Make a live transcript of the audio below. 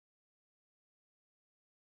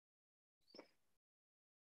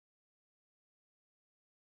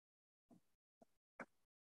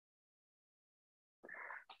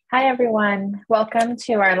Hi, everyone. Welcome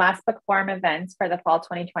to our last book forum event for the fall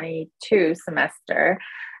 2022 semester.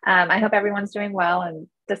 I hope everyone's doing well and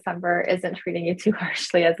December isn't treating you too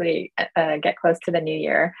harshly as we get close to the new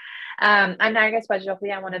year. I'm Nargis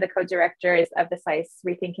Wajdohli. I'm one of the co-directors of the SAIS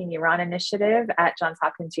Rethinking Iran initiative at Johns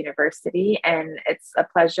Hopkins University. And it's a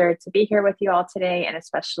pleasure to be here with you all today, and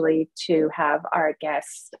especially to have our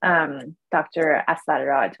guest, Dr. Assal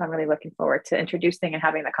Rad, who I'm really looking forward to introducing and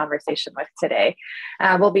having the conversation with today.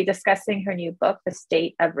 We'll be discussing her new book, The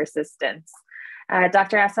State of Resistance.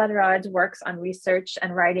 Dr. Assal Rad works on research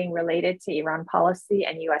and writing related to Iran policy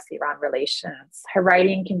and US-Iran relations. Her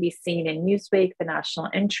writing can be seen in Newsweek, The National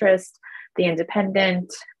Interest, The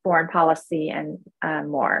Independent, Foreign Policy, and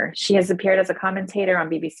more. She has appeared as a commentator on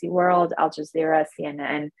BBC World, Al Jazeera,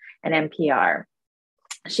 CNN, and NPR.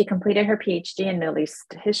 She completed her PhD in Middle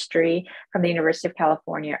East history from the University of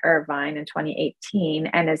California, Irvine in 2018,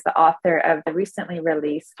 and is the author of the recently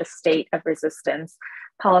released The State of Resistance,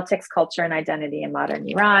 Politics, Culture, and Identity in Modern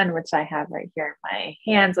Iran, which I have right here in my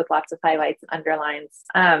hands with lots of highlights and underlines.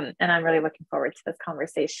 And I'm really looking forward to this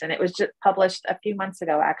conversation. It was just published a few months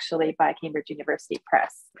ago, actually, by Cambridge University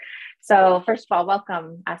Press. So first of all,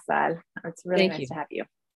 welcome, Assal. It's really nice to have you.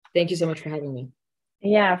 Thank you so much for having me.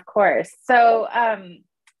 Yeah, of course. So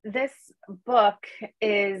this book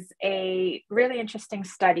is a really interesting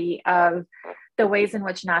study of the ways in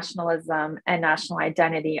which nationalism and national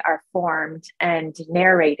identity are formed and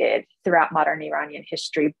narrated throughout modern Iranian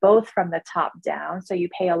history, both from the top down. So you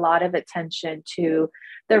pay a lot of attention to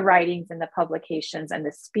the writings and the publications and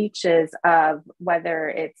the speeches of whether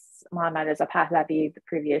it's Mohammad Reza Pahlavi, the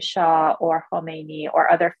previous Shah, or Khomeini,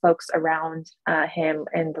 or other folks around him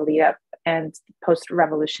in the lead up and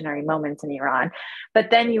post-revolutionary moments in Iran.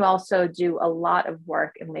 But then you also do a lot of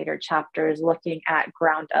work in later chapters looking at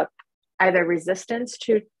ground up either resistance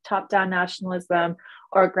to top-down nationalism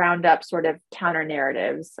or ground up sort of counter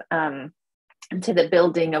narratives to the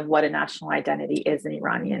building of what a national identity is in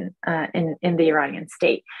Iranian in the Iranian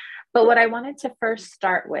state. But what I wanted to first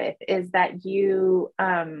start with is that you,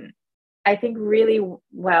 I think really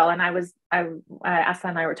well, and Asa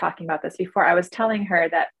and I were talking about this before. I was telling her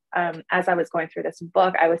that as I was going through this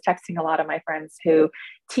book, I was texting a lot of my friends who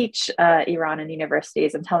teach Iran in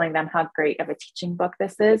universities and telling them how great of a teaching book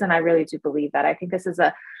this is. And I really do believe that. I think this is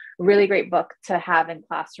a really great book to have in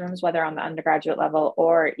classrooms, whether on the undergraduate level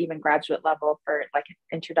or even graduate level, for like an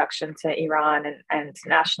introduction to Iran and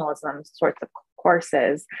nationalism sorts of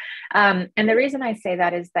courses. And the reason I say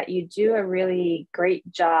that is that you do a really great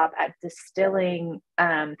job at distilling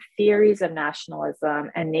theories of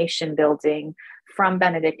nationalism and nation building from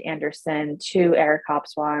Benedict Anderson to Eric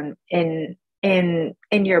Hobsbawm in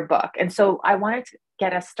your book. And so I wanted to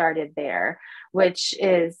get us started there, which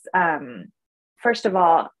is, first of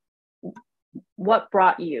all, what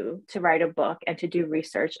brought you to write a book and to do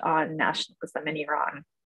research on nationalism in Iran?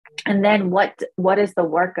 And then what is the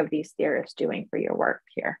work of these theorists doing for your work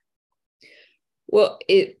here? Well,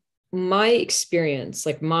 my experience,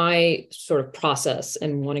 like my sort of process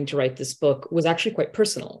in wanting to write this book was actually quite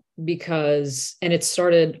personal and it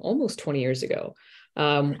started almost 20 years ago.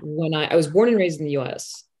 When I was born and raised in the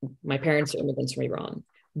US, my parents are immigrants from Iran.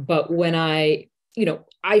 But when I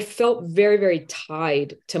felt very, very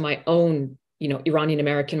tied to my own, Iranian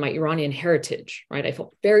American, my Iranian heritage, right? I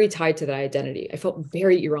felt very tied to that identity. I felt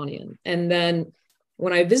very Iranian. And then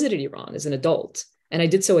when I visited Iran as an adult, and I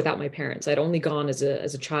did so without my parents, I'd only gone as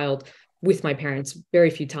a child with my parents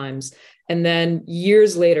very few times. And then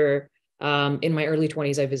years later, in my early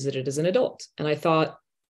 20s, I visited as an adult. And I thought,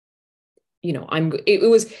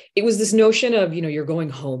 it was this notion of, you're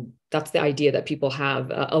going home. That's the idea that people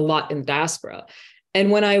have a lot in diaspora.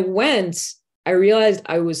 And when I went, I realized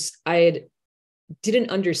I didn't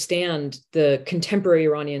understand the contemporary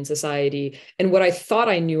Iranian society. And what I thought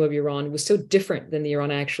I knew of Iran was so different than the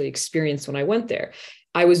Iran I actually experienced when I went there.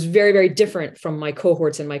 I was very, very different from my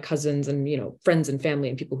cohorts and my cousins and, friends and family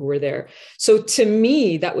and people who were there. So to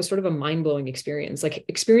me, that was sort of a mind-blowing experience, like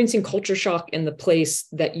experiencing culture shock in the place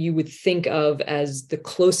that you would think of as the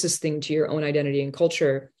closest thing to your own identity and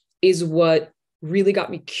culture is what really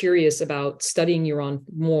got me curious about studying Iran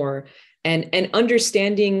more and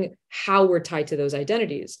understanding how we're tied to those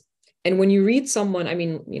identities. And when you read someone,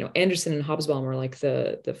 Anderson and Hobsbawm are like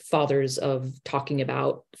the fathers of talking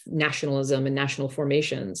about nationalism and national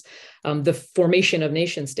formations, the formation of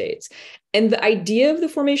nation states. And the idea of the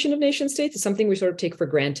formation of nation states is something we sort of take for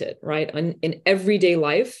granted, right? In everyday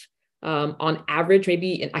life, on average,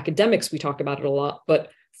 maybe in academics, we talk about it a lot,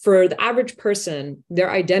 but for the average person,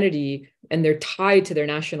 their identity and they're tied to their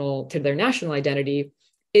national identity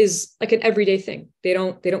is like an everyday thing. They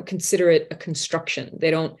don't consider it a construction.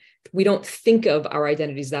 We don't think of our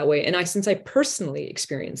identities that way. And since I personally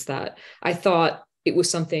experienced that, I thought it was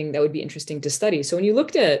something that would be interesting to study. So when you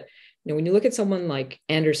look at someone like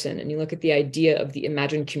Anderson and you look at the idea of the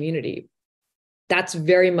imagined community, that's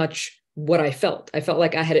very much what I felt. I felt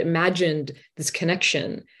like I had imagined this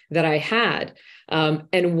connection that I had.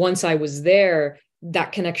 And once I was there,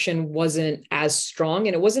 that connection wasn't as strong,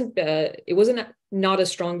 and it wasn't not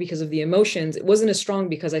as strong because of the emotions. It wasn't as strong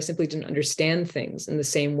because I simply didn't understand things in the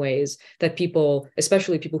same ways that people,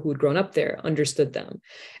 especially people who had grown up there, understood them.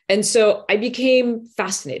 And so I became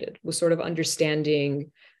fascinated with sort of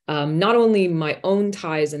understanding not only my own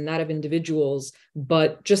ties and that of individuals,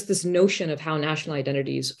 but just this notion of how national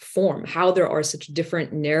identities form, how there are such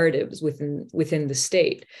different narratives within the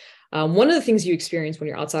state. One of the things you experience when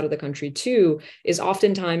you're outside of the country too is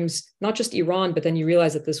oftentimes not just Iran, but then you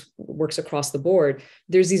realize that this works across the board.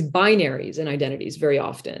 There's these binaries in identities very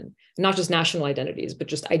often, not just national identities, but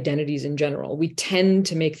just identities in general. We tend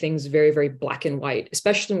to make things very, very black and white,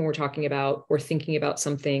 especially when we're talking about or thinking about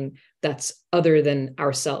something that's other than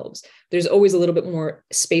ourselves. There's always a little bit more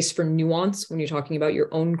space for nuance when you're talking about your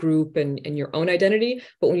own group and your own identity.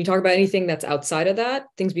 But when you talk about anything that's outside of that,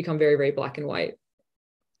 things become very, very black and white.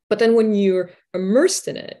 But then when you're immersed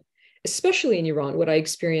in it, especially in Iran, what I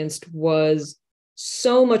experienced was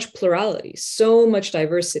so much plurality, so much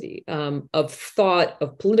diversity of thought,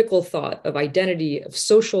 of political thought, of identity, of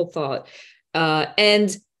social thought.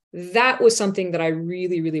 And that was something that I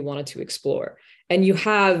really, really wanted to explore. And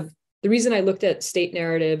the reason I looked at state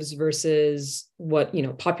narratives versus what,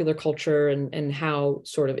 popular culture and how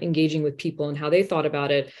sort of engaging with people and how they thought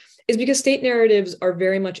about it is because state narratives are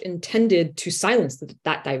very much intended to silence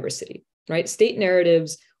that diversity, right? State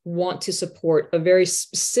narratives want to support a very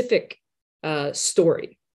specific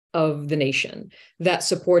story of the nation that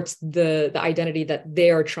supports the identity that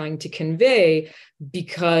they are trying to convey,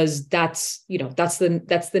 because that's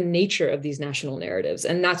the nature of these national narratives.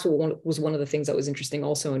 And that's what was one of the things that was interesting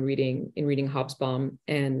also in reading Hobsbawm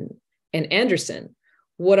and Anderson.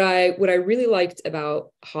 What I really liked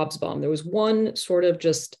about Hobsbawm, there was one sort of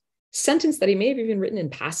just sentence that he may have even written in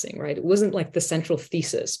passing, right? It wasn't like the central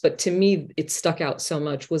thesis, but to me, it stuck out so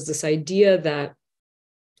much, was this idea that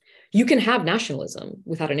you can have nationalism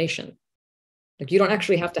without a nation. Like, you don't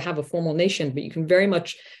actually have to have a formal nation, but you can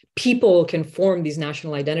people can form these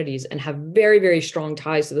national identities and have very, very strong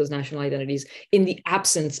ties to those national identities in the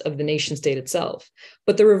absence of the nation state itself.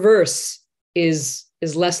 But the reverse is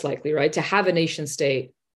less likely, right? To have a nation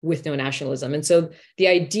state with no nationalism. And so the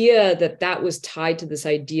idea that was tied to this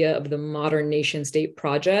idea of the modern nation state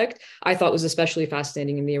project, I thought was especially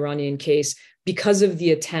fascinating in the Iranian case, because of the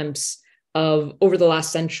attempts of over the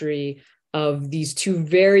last century of these two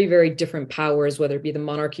very, very different powers, whether it be the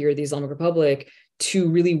monarchy or the Islamic Republic, to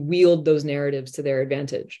really wield those narratives to their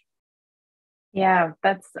advantage. Yeah,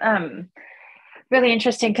 that's really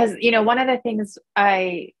interesting, because, one of the things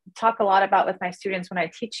I talk a lot about with my students when I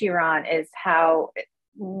teach Iran is how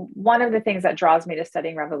one of the things that draws me to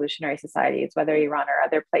studying revolutionary societies, whether Iran or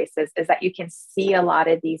other places, is that you can see a lot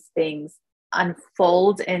of these things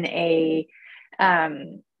unfold in a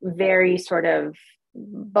very sort of,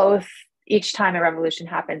 both each time a revolution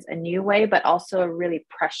happens, a new way, but also a really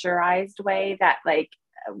pressurized way that, like,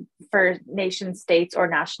 for nation states or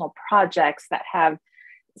national projects that have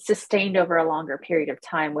sustained over a longer period of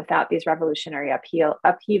time without these revolutionary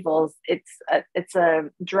upheavals, it's a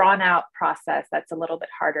drawn out process that's a little bit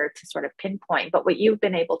harder to sort of pinpoint. But what you've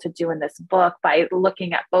been able to do in this book, by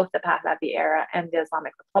looking at both the Pahlavi era and the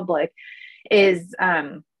Islamic Republic, is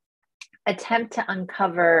attempt to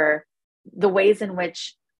uncover the ways in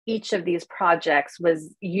which each of these projects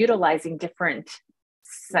was utilizing different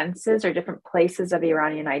senses or different places of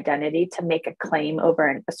Iranian identity to make a claim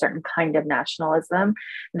over a certain kind of nationalism.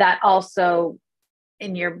 That also,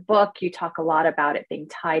 in your book, you talk a lot about it being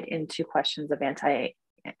tied into questions of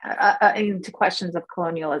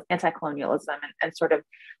anti-colonialism and sort of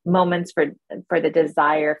moments for the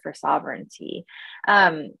desire for sovereignty.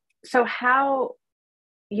 So how,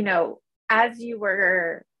 as you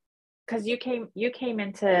were, because you came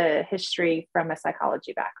into history from a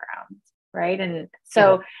psychology background, right? And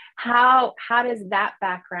so how does that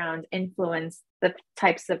background influence the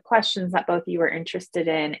types of questions that both you were interested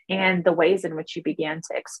in and the ways in which you began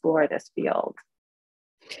to explore this field?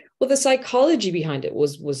 Well, the psychology behind it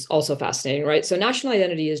was also fascinating, right? So national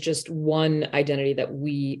identity is just one identity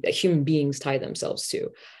that human beings tie themselves to.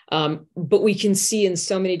 But we can see in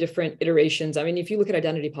so many different iterations. I mean, if you look at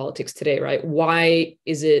identity politics today, right? Why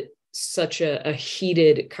is it such a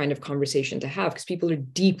heated kind of conversation to have, because people are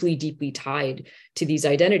deeply, deeply tied to these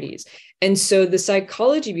identities. And so the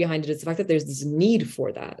psychology behind it is the fact that there's this need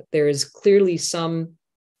for that. There is clearly some,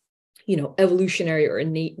 evolutionary or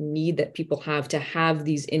innate need that people have to have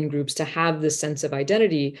these in-groups, to have this sense of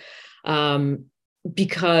identity,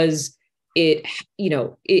 because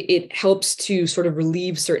it helps to sort of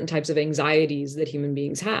relieve certain types of anxieties that human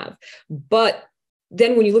beings have. But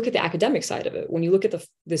then when you look at the academic side of it, when you look at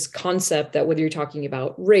this concept that whether you're talking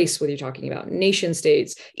about race, whether you're talking about nation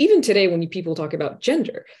states, even today when people talk about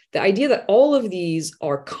gender, the idea that all of these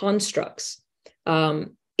are constructs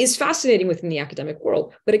is fascinating within the academic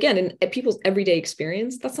world. But again, in people's everyday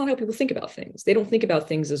experience, that's not how people think about things. They don't think about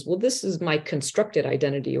things as, well, this is my constructed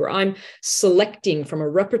identity, or I'm selecting from a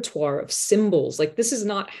repertoire of symbols. Like, this is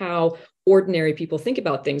not how ordinary people think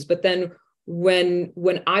about things. But then when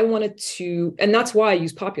I wanted to, and that's why I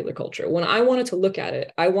use popular culture, when I wanted to look at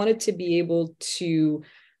it, I wanted to be able to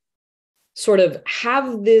sort of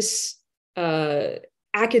have this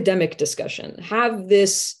academic discussion, have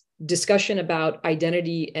this discussion about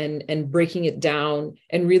identity and breaking it down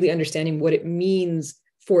and really understanding what it means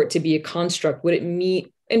for it to be a construct, what it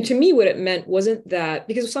mean. And to me, what it meant wasn't that,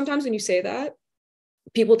 because sometimes when you say that,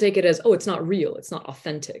 people take it as, oh, it's not real, it's not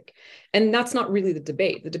authentic. And that's not really the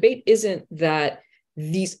debate. The debate isn't that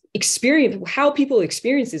these how people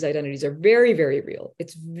experience these identities are very, very real.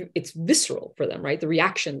 It's visceral for them, right? The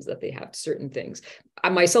reactions that they have to certain things. I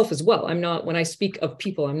myself as well. When I speak of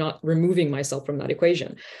people, I'm not removing myself from that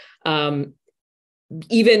equation.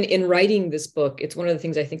 Even in writing this book, it's one of the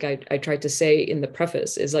things I think I tried to say in the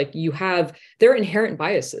preface is, like, there are inherent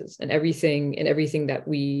biases in everything that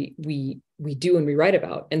we do and we write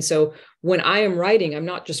about. And so when I am writing, I'm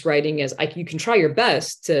not just writing as, like, you can try your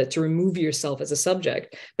best to remove yourself as a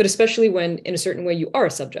subject, but especially when in a certain way you are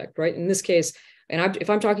a subject, right? In this case, if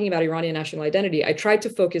I'm talking about Iranian national identity, I tried to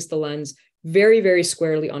focus the lens very, very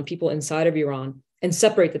squarely on people inside of Iran and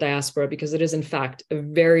separate the diaspora, because it is in fact a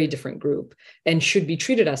very different group and should be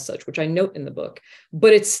treated as such, which I note in the book.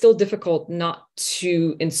 But it's still difficult not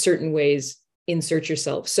to, in certain ways, insert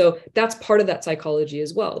yourself. So that's part of that psychology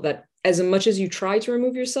as well, that as much as you try to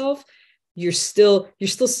remove yourself, you're still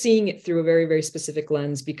seeing it through a very, very specific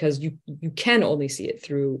lens, because you can only see it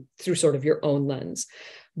through sort of your own lens.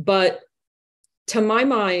 But to my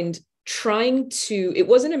mind, it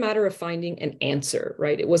wasn't a matter of finding an answer,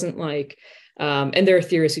 right? It wasn't like, and there are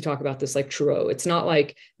theorists who talk about this, like Trudeau. It's not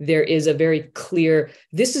like there is a very clear,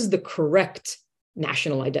 this is the correct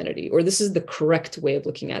national identity, or this is the correct way of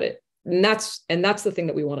looking at it. And that's the thing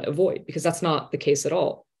that we want to avoid, because that's not the case at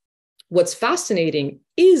all. What's fascinating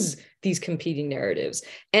is these competing narratives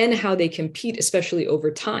and how they compete, especially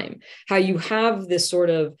over time, how you have this sort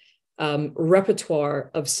of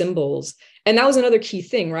repertoire of symbols. And that was another key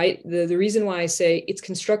thing, right? The reason why I say it's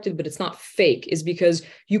constructed, but it's not fake, is because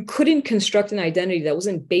you couldn't construct an identity that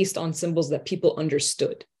wasn't based on symbols that people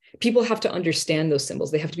understood. People have to understand those symbols.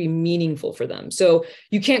 They have to be meaningful for them. So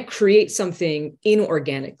you can't create something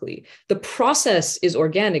inorganically. The process is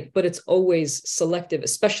organic, but it's always selective,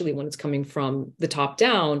 especially when it's coming from the top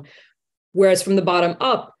down. Whereas from the bottom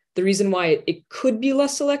up, the reason why it could be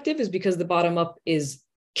less selective is because the bottom up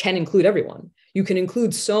can include everyone. You can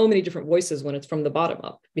include so many different voices when it's from the bottom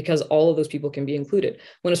up, because all of those people can be included.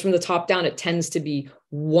 When it's from the top down, it tends to be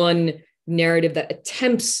one narrative that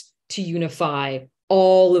attempts to unify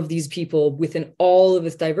all of these people within all of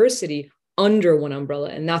this diversity under one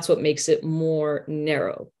umbrella. And that's what makes it more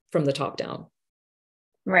narrow from the top down.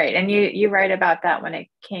 Right. And you write about that when it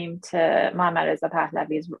came to Mohammad Reza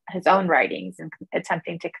Pahlavi's his own writings and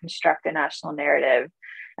attempting to construct a national narrative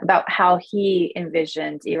about how he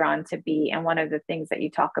envisioned Iran to be. And one of the things that you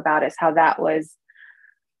talk about is how that was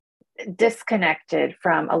disconnected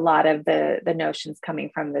from a lot of the notions coming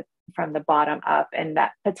from the bottom up, and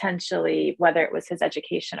that potentially, whether it was his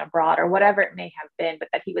education abroad or whatever it may have been, but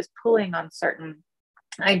that he was pulling on certain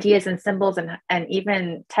ideas and symbols and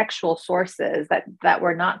even textual sources that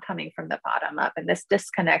were not coming from the bottom up. And this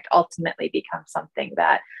disconnect ultimately becomes something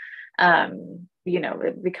that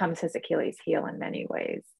it becomes his Achilles heel in many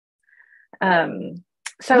ways.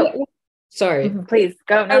 Sorry. Please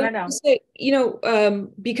go. No. Say,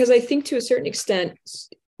 because I think to a certain extent,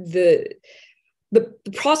 the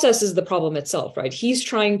process is the problem itself, right? He's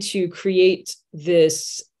trying to create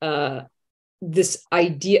this this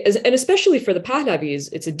idea, and especially for the Pahlavis,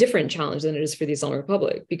 it's a different challenge than it is for the Islamic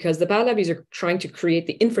Republic, because the Pahlavis are trying to create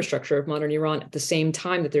the infrastructure of modern Iran at the same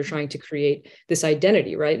time that they're trying to create this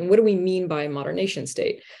identity, right? And what do we mean by a modern nation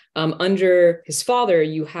state? Under his father,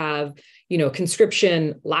 you have,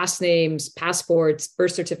 conscription, last names, passports,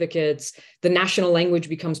 birth certificates, the national language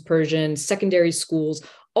becomes Persian, secondary schools.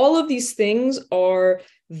 All of these things are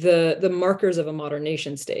the markers of a modern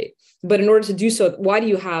nation state. But in order to do so, why do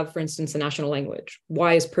you have, for instance, the national language?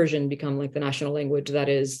 Why has Persian become like the national language that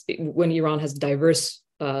is, when Iran has diverse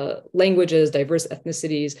languages, diverse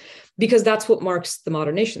ethnicities? Because that's what marks the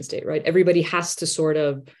modern nation state, right? Everybody has to sort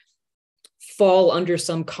of fall under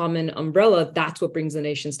some common umbrella. That's what brings the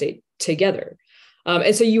nation state together.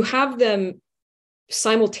 And so you have them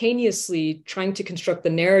simultaneously trying to construct the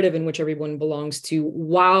narrative in which everyone belongs to,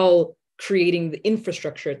 while creating the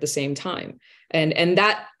infrastructure at the same time. And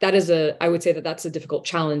that is I would say that's a difficult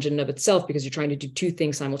challenge in and of itself, because you're trying to do two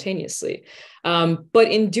things simultaneously.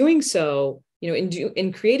 But in doing so,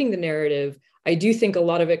 in creating the narrative, I do think a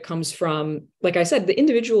lot of it comes from, like I said, the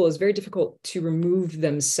individual is very difficult to remove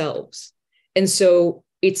themselves. And so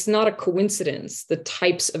it's not a coincidence, the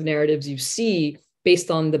types of narratives you see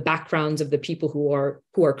based on the backgrounds of the people who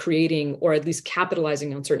are creating, or at least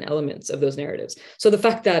capitalizing on certain elements of those narratives. So the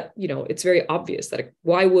fact that, it's very obvious that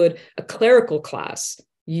why would a clerical class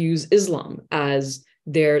use Islam as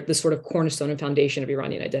the sort of cornerstone and foundation of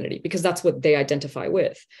Iranian identity? Because that's what they identify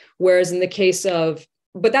with. Whereas in the case of,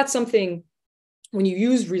 but that's something, when you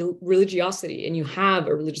use religiosity and you have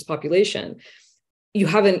a religious population, you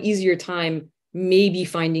have an easier time maybe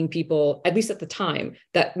finding people, at least at the time,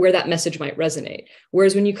 where that message might resonate.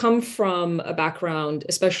 Whereas when you come from a background,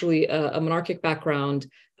 especially a monarchic background,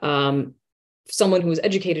 someone who was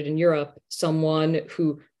educated in Europe, someone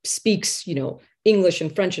who speaks, English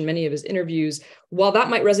and French in many of his interviews, while that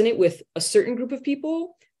might resonate with a certain group of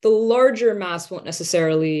people, the larger mass won't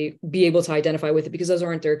necessarily be able to identify with it, because those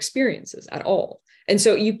aren't their experiences at all. And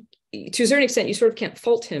so to a certain extent, you sort of can't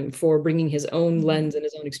fault him for bringing his own lens and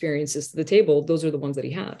his own experiences to the table. Those are the ones that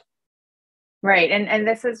he had. Right. And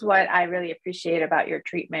this is what I really appreciate about your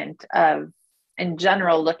treatment of, in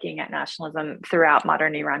general, looking at nationalism throughout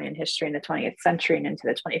modern Iranian history in the 20th century and into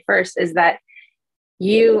the 21st, is that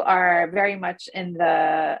you are very much in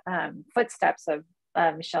the footsteps of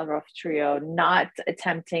Michel Roth-Trio, not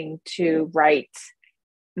attempting to write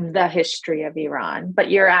the history of Iran, but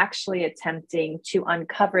you're actually attempting to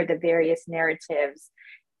uncover the various narratives.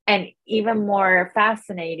 And even more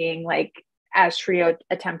fascinating, like as Trio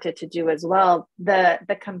attempted to do as well, the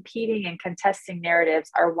competing and contesting narratives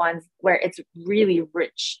are ones where it's really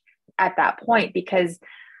rich at that point, because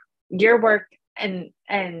your work, and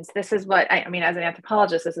this is what I mean, as an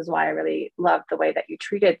anthropologist, this is why I really love the way that you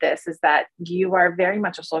treated this, is that you are very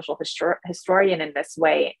much a social historian in this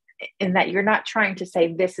way, in that you're not trying to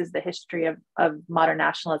say this is the history of modern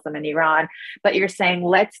nationalism in Iran, but you're saying,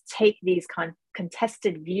 let's take these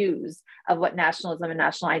contested views of what nationalism and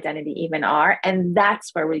national identity even are. And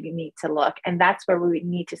that's where we need to look. And that's where we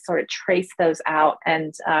need to sort of trace those out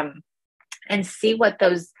and see what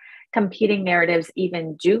those competing narratives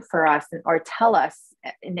even do for us, or tell us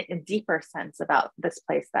in a deeper sense about this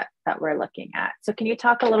place that we're looking at. So can you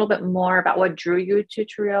talk a little bit more about what drew you to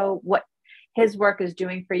Trio, what his work is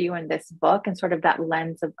doing for you in this book, and sort of that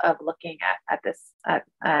lens of looking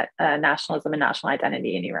at nationalism and national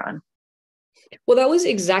identity in Iran? Well, that was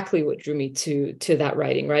exactly what drew me to that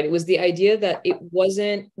writing, right? It was the idea that it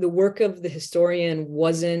wasn't, the work of the historian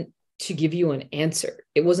wasn't to give you an answer.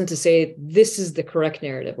 It wasn't to say this is the correct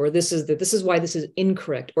narrative, or this is why this is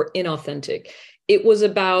incorrect or inauthentic. It was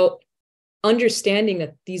about understanding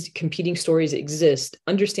that these competing stories exist,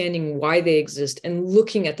 understanding why they exist, and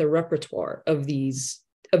looking at the repertoire of these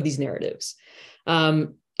narratives,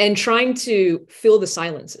 and trying to fill the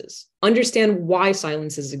silences, understand why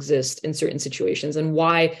silences exist in certain situations, and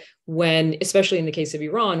why, when, especially in the case of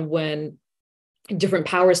Iran, when different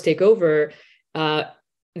powers take over,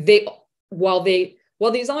 while the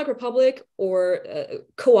Islamic Republic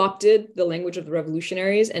co-opted the language of the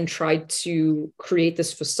revolutionaries and tried to create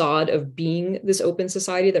this facade of being this open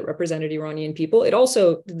society that represented Iranian people, it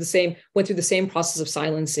also went through the same process of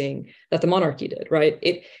silencing that the monarchy did, right?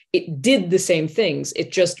 It did the same things.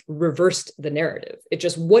 It just reversed the narrative. It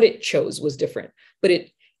just, what it chose was different, but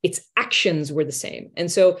its actions were the same. And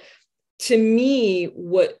so to me,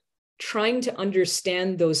 trying to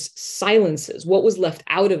understand those silences, what was left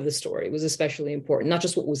out of the story, was especially important, not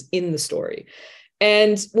just what was in the story.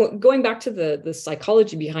 And going back to the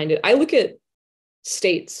psychology behind it, I look at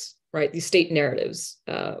states, right, these state narratives,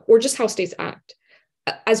 or just how states act,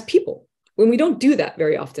 as people. when we don't do that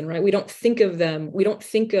very often, right? We don't think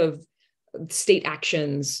of state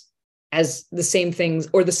actions as the same things,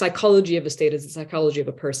 or the psychology of a state as the psychology of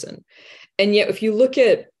a person. And yet, if you look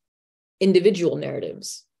at individual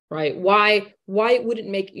narratives, right? Why it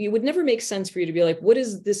would never make sense for you to be like, what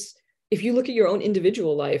is this? If you look at your own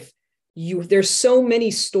individual life, there's so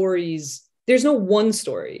many stories. There's no one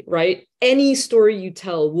story, right? Any story you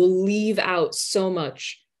tell will leave out so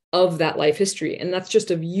much of that life history. And that's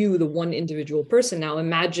just of you, the one individual person. Now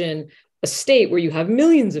imagine a state where you have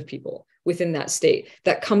millions of people within that state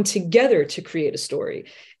that come together to create a story.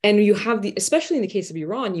 And you have especially in the case of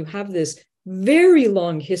Iran, you have this very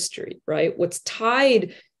long history, right? What's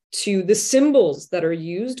tied to the symbols that are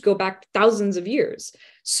used go back thousands of years.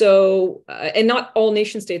 So, and not all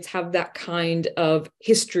nation states have that kind of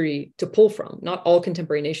history to pull from. Not all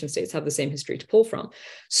contemporary nation states have the same history to pull from.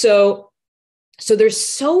 So there's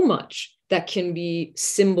so much that can be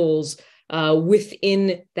symbols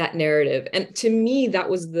within that narrative. And to me, that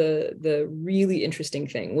was the really interesting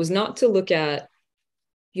thing, was not to look at,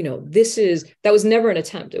 that was never an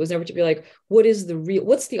attempt. It was never to be like,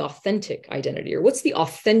 what's the authentic identity, or what's the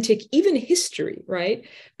authentic even history, right?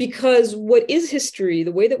 Because what is history,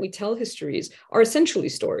 the way that we tell histories, are essentially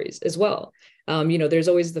stories as well. There's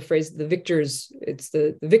always the phrase, it's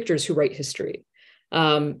the victors who write history.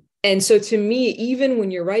 And so to me, even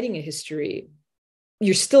when you're writing a history,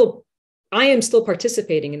 I am still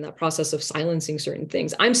participating in that process of silencing certain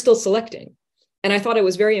things. I'm still selecting. And I thought it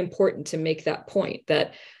was very important to make that point,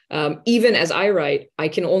 that even as I write, I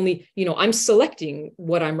can only, I'm selecting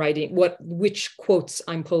what I'm writing, which quotes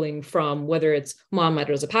I'm pulling from, whether it's Mohammad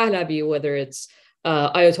Reza Pahlavi, whether it's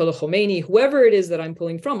Ayatollah Khomeini, whoever it is that I'm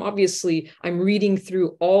pulling from. Obviously, I'm reading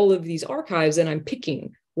through all of these archives and I'm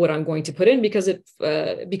picking what I'm going to put in because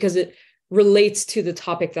it relates to the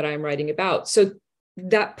topic that I'm writing about. So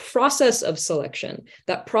that process of selection,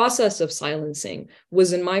 that process of silencing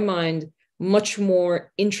was, in my mind, much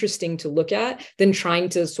more interesting to look at than trying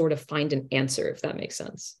to sort of find an answer, if that makes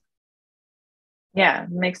sense. Yeah,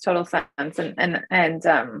 makes total sense. And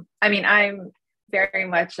I mean, I'm very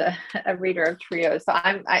much a reader of trios, so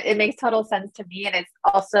it makes total sense to me. And it's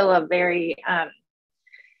also a very,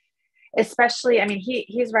 especially, I mean,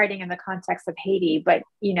 he's writing in the context of Haiti, but,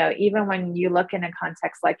 even when you look in a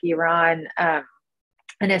context like Iran,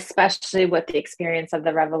 and especially with the experience of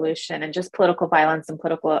the revolution and just political violence and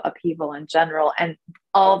political upheaval in general, and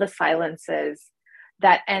all the silences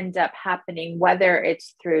that end up happening, whether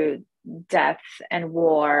it's through death and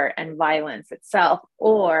war and violence itself,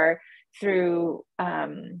 or through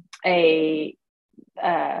a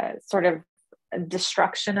sort of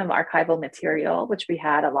destruction of archival material, which we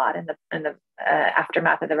had a lot in the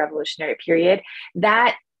aftermath of the revolutionary period,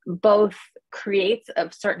 that both creates a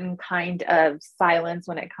certain kind of silence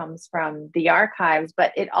when it comes from the archives,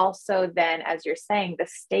 but it also then, as you're saying, the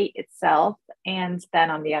state itself, and then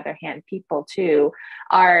on the other hand, people too,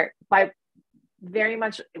 are by very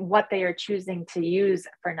much what they are choosing to use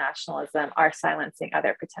for nationalism are silencing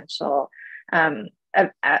other potential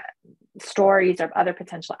stories or other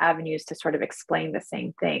potential avenues to sort of explain the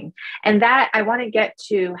same thing. And that I want to get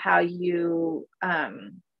to how you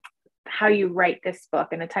write this book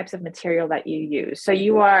and the types of material that you use. So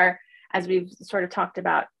you are, as we've sort of talked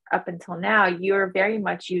about up until now, you're very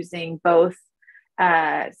much using both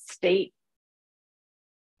state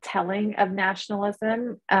telling of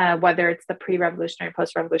nationalism, whether it's the pre-revolutionary,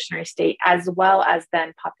 post-revolutionary state, as well as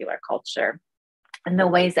then popular culture, and the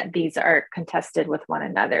ways that these are contested with one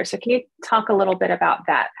another. So can you talk a little bit about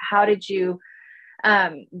that? How did you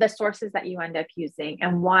the sources that you end up using,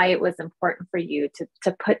 and why it was important for you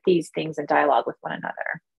to put these things in dialogue with one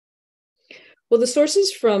another? Well, the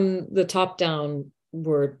sources from the top down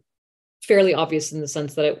were fairly obvious in the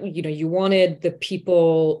sense that, you wanted the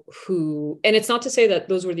people who, and it's not to say that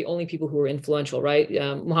those were the only people who were influential, right?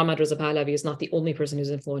 Mohammad Reza Pahlavi is not the only person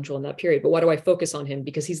who's influential in that period, but why do I focus on him?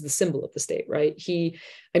 Because he's the symbol of the state, right?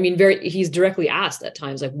 He's directly asked at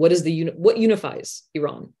times, like, what unifies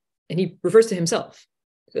Iran? And he refers to himself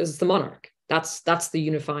as the monarch. That's the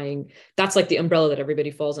unifying, that's like the umbrella that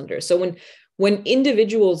everybody falls under. So when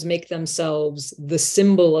individuals make themselves the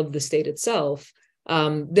symbol of the state itself,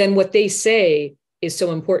 then what they say is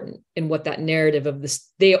so important in what that narrative of this,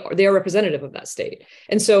 they are representative of that state.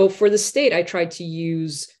 And so for the state, I tried to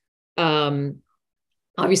use,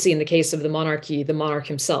 obviously in the case of the monarchy, the monarch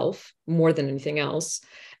himself more than anything else.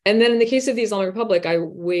 And then in the case of the Islamic Republic, I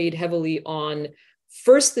weighed heavily on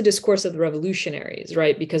first the discourse of the revolutionaries,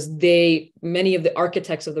 right? Because many of the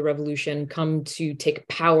architects of the revolution come to take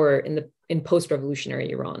power in post-revolutionary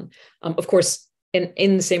Iran. Of course, and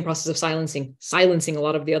in the same process of silencing a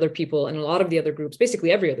lot of the other people and a lot of the other groups,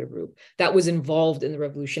 basically every other group that was involved in the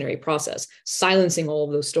revolutionary process, silencing all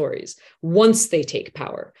of those stories once they take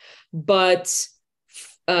power. But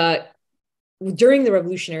during the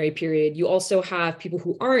revolutionary period, you also have people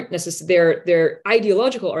who aren't necessarily, they're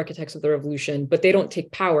ideological architects of the revolution, but they don't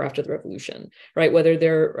take power after the revolution, right? Whether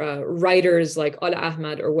they're writers like Al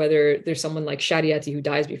Ahmad, or whether there's someone like Shariati who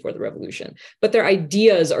dies before the revolution, but their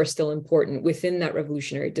ideas are still important within that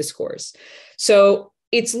revolutionary discourse. So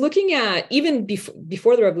it's looking at, even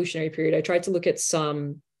before the revolutionary period, I tried to look at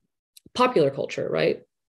some popular culture, right?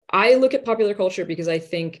 I look at popular culture because I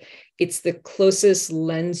think it's the closest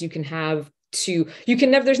lens you can have to,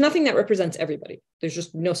 there's nothing that represents everybody. There's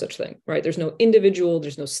just no such thing, right? There's no individual,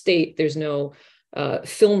 there's no state, there's no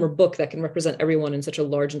film or book that can represent everyone in such a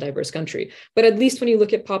large and diverse country. But at least when you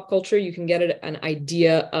look at pop culture, you can get an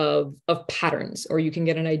idea of patterns, or you can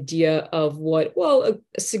get an idea of what, well,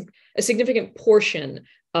 a significant portion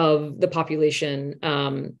of the population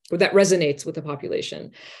that resonates with the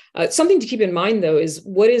population. Something to keep in mind, though, is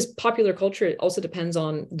what is popular culture. It also depends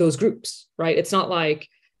on those groups, right? It's not like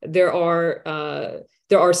there are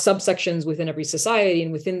subsections within every society,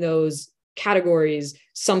 and within those categories,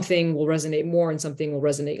 something will resonate more and something will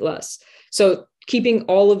resonate less. So keeping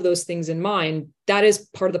all of those things in mind, that is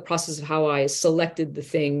part of the process of how I selected the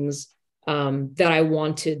things that I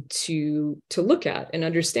wanted to look at and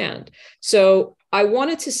understand. So I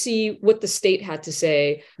wanted to see what the state had to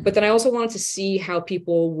say, but then I also wanted to see how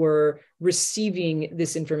people were receiving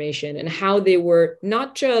this information and how they were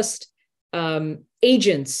not just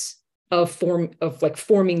agents of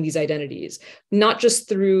forming these identities, not just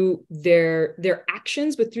through their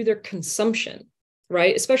actions, but through their consumption,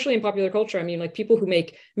 right? Especially in popular culture. I mean, like people who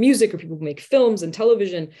make music or people who make films and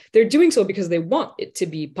television, they're doing so because they want it to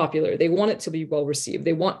be popular. They want it to be well received.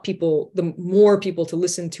 They want the more people to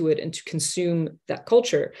listen to it and to consume that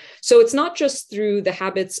culture. So it's not just through the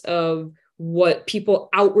habits of what people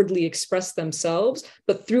outwardly express themselves,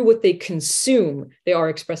 but through what they consume, they are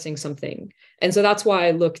expressing something. And so that's why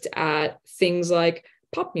I looked at things like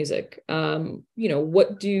pop music. And a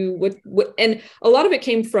lot of it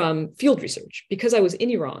came from field research, because I was in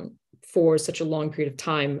Iran for such a long period of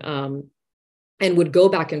time and would go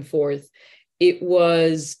back and forth. It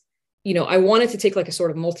was, I wanted to take like a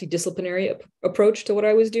sort of multidisciplinary approach to what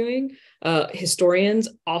I was doing. Historians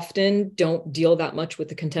often don't deal that much with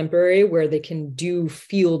the contemporary, where they can do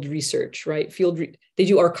field research, right? They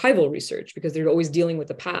do archival research because they're always dealing with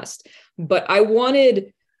the past. But I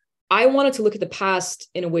wanted to look at the past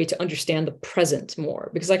in a way to understand the present more,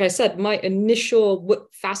 because like I said,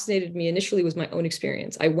 what fascinated me initially was my own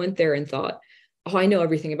experience. I went there and thought, oh, I know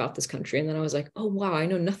everything about this country. And then I was like, oh, wow, I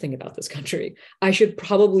know nothing about this country. I should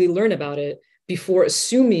probably learn about it before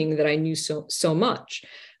assuming that I knew so much.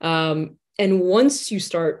 And once you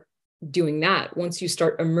start doing that, once you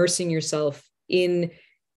start immersing yourself in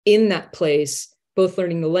that place, both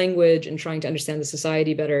learning the language and trying to understand the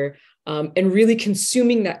society better, and really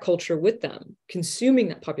consuming that culture with them, consuming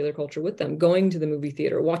that popular culture with them, going to the movie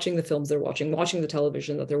theater, watching the films they're watching the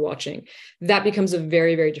television that they're watching, that becomes a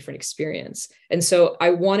very, very different experience. And so I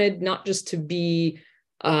wanted not just to be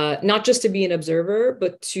an observer,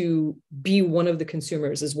 but to be one of the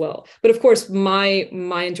consumers as well. But of course, my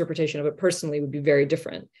interpretation of it personally would be very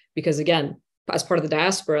different, because again, as part of the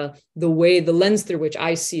diaspora, the lens through which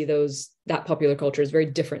I see that popular culture is very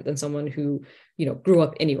different than someone who, grew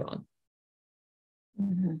up in Iran.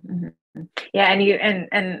 Mm-hmm, mm-hmm. Yeah,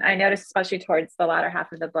 and I noticed, especially towards the latter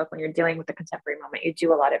half of the book, when you're dealing with the contemporary moment, you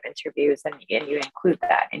do a lot of interviews, and you include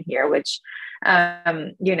that in here, which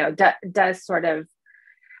does sort of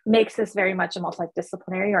makes this very much a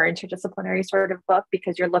multidisciplinary or interdisciplinary sort of book,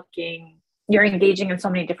 because you're engaging in so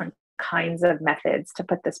many different kinds of methods to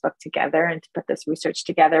put this book together and to put this research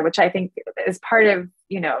together, which I think is part of,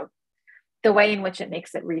 the way in which it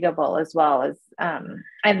makes it readable as well as,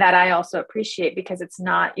 and that I also appreciate, because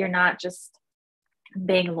you're not just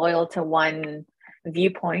being loyal to one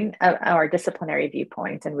viewpoint or disciplinary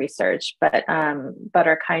viewpoint and research, but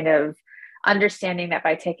are kind of understanding that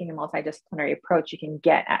by taking a multidisciplinary approach, you can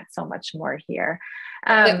get at so much more here.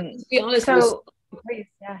 To be honest, please,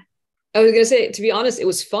 yeah. I was going to say, to be honest, it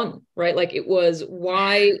was fun, right? Like it was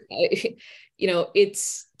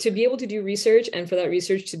it's to be able to do research, and for that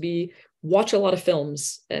research to watch a lot of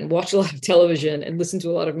films and watch a lot of television and listen to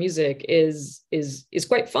a lot of music is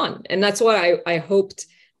quite fun. And that's why I hoped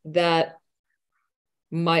that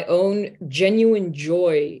my own genuine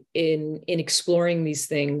joy in exploring these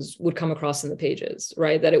things would come across in the pages,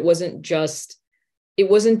 right? That it wasn't just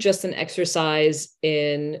an exercise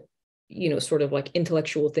in, sort of like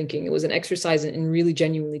intellectual thinking. It was an exercise in really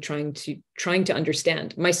genuinely trying to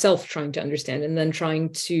understand myself, trying to understand, and then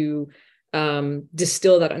trying to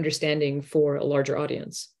distill that understanding for a larger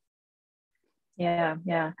audience. Yeah.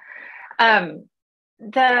 Um,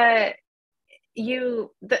 I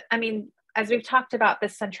mean, as we've talked about, the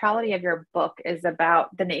centrality of your book is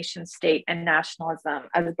about the nation state and nationalism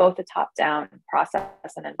as both a top-down process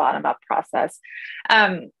and a bottom-up process.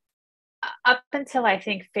 Up until I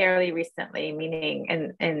think fairly recently,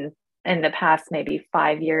 meaning in the past maybe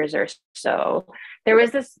 5 years or so, there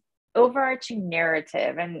was this overarching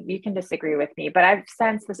narrative, and you can disagree with me, but I've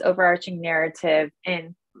sensed this overarching narrative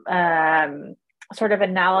in sort of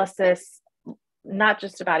analysis, not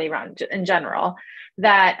just about Iran in general,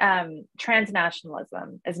 that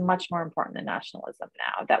transnationalism is much more important than nationalism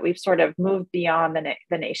now, that we've sort of moved beyond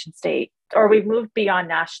the nation state, or we've moved beyond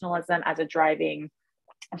nationalism as a driving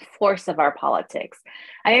force of our politics.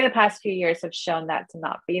 I think the past few years have shown that to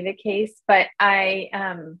not be the case, but I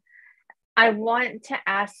want to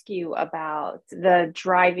ask you about the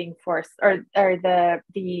driving force or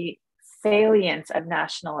the salience of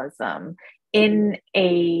nationalism in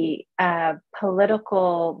a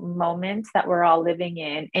political moment that we're all living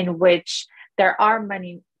in which there are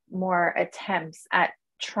many more attempts at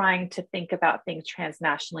trying to think about things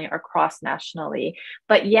transnationally or cross-nationally,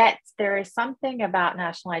 but yet there is something about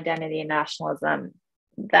national identity and nationalism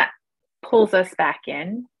that pulls us back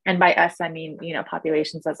in. And by us, I mean,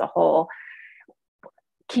 populations as a whole.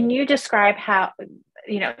 Can you describe how,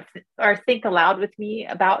 or think aloud with me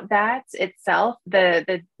about that itself,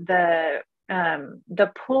 the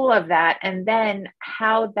pull of that, and then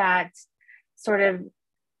how that sort of,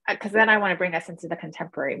 because then I want to bring us into the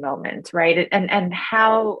contemporary moment, right? And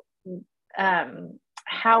how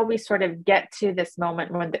we sort of get to this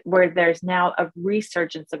moment where there's now a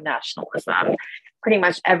resurgence of nationalism pretty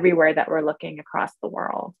much everywhere that we're looking across the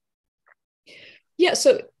world. Yeah,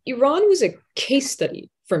 so Iran was a case study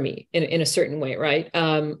for me in a certain way, right?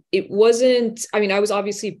 It wasn't, I mean, I was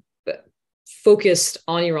obviously focused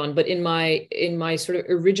on Iran, but in my sort of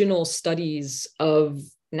original studies of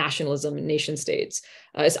nationalism and nation states,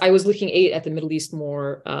 I was looking at the Middle East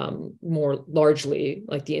more largely,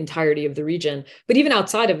 like the entirety of the region. But even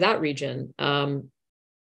outside of that region,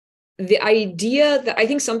 the idea that I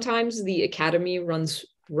think sometimes the academy runs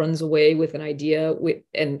away with an idea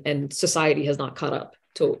and society has not caught up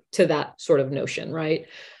to that sort of notion, right?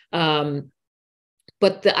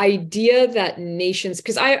 But the idea that nations,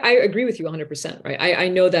 because I agree with you 100%, right? I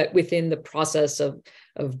know that within the process of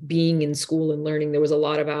being in school and learning, there was a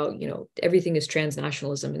lot about, everything is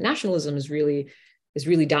transnationalism, and nationalism is really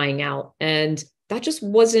dying out. And that just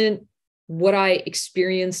wasn't what I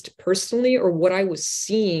experienced personally or what I was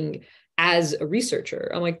seeing as a researcher.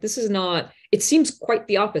 I'm like, it seems quite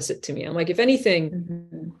the opposite to me. I'm like, if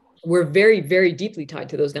anything, we're very, very deeply tied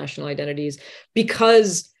to those national identities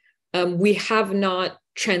because we have not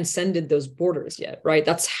transcended those borders yet, right?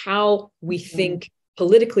 That's how we think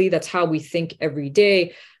politically. That's how we think every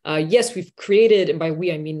day. Yes, we've created, and by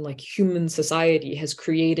we, I mean like human society has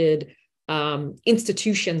created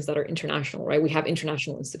institutions that are international, right? We have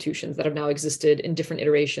international institutions that have now existed in different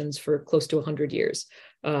iterations for close to 100 years.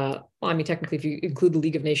 Well, I mean, technically, if you include the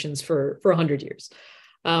League of Nations for 100 years.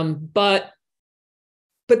 But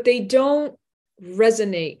they don't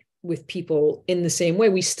resonate with people in the same way.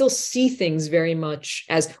 We still see things very much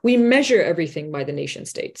as we measure everything by the nation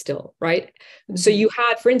state still, right? So you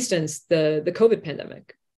had, for instance, the COVID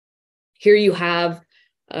pandemic. Here you have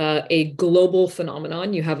a global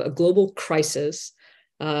phenomenon. You have a global crisis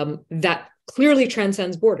that clearly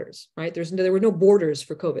transcends borders, right? There were no borders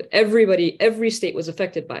for COVID. Every state was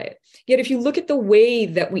affected by it. Yet if you look at the way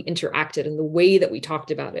that we interacted and the way that we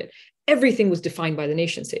talked about it, everything was defined by the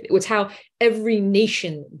nation state. It was how every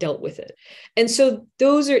nation dealt with it. And so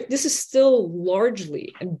this is still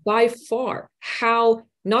largely and by far how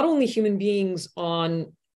not only human beings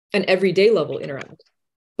on an everyday level interact,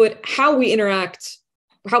 but how we interact,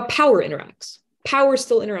 how power interacts. Power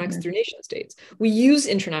still interacts through nation states. We use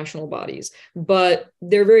international bodies, but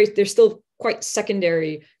they're still quite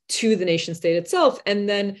secondary to the nation state itself. And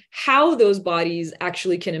then how those bodies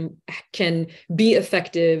actually can be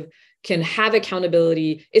effective, can have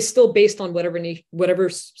accountability, is still based on whatever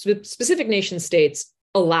specific nation states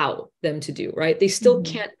allow them to do, right? They still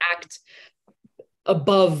can't act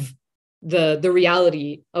above the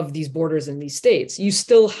reality of these borders in these states. You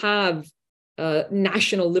still have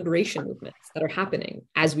national liberation movements that are happening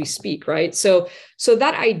as we speak, right? So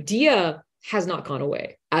that idea has not gone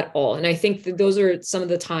away at all. And I think that those are some of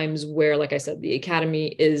the times where, like I said, the academy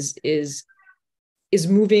is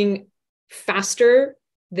moving faster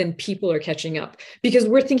then people are catching up, because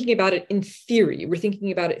we're thinking about it in theory. We're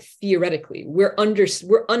thinking about it theoretically. We're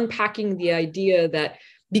unpacking the idea that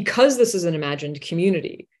because this is an imagined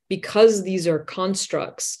community, because these are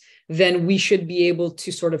constructs, then we should be able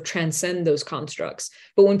to sort of transcend those constructs.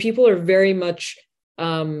 But when people are very much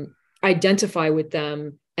identify with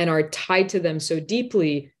them and are tied to them so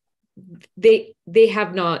deeply, the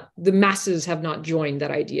masses have not joined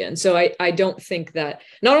that idea. And so I don't think that,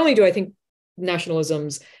 not only do I think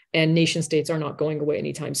nationalisms and nation states are not going away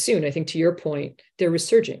anytime soon, I think, to your point, they're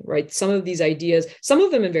resurging, right? Some of these ideas, some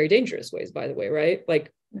of them in very dangerous ways, by the way, right?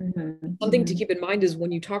 Like something to keep in mind is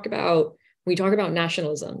when you talk about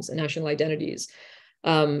nationalisms and national identities,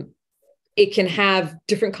 it can have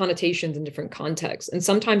different connotations in different contexts. And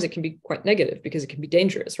sometimes it can be quite negative because it can be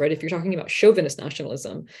dangerous, right? If you're talking about chauvinist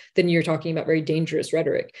nationalism, then you're talking about very dangerous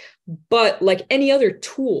rhetoric. But like any other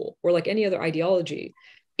tool or like any other ideology,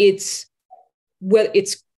 it's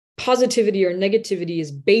positivity or negativity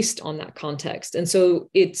is based on that context. And so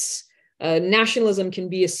it's nationalism can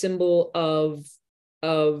be a symbol of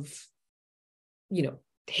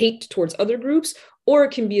hate towards other groups, or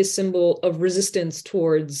it can be a symbol of resistance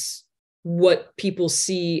towards what people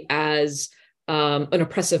see as an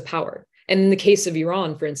oppressive power. And in the case of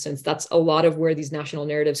Iran, for instance, that's a lot of where these national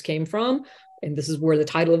narratives came from. And this is where the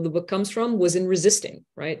title of the book comes from, was in resisting,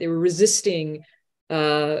 right? They were resisting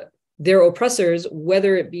their oppressors,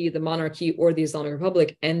 whether it be the monarchy or the Islamic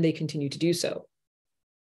Republic, and they continue to do so.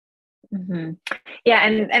 Mm-hmm. Yeah,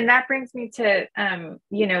 and that brings me to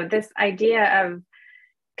this idea of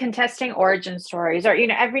contesting origin stories, or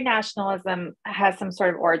every nationalism has some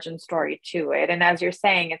sort of origin story to it. And as you're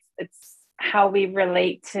saying, it's how we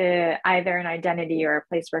relate to either an identity or a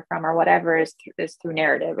place we're from or whatever is through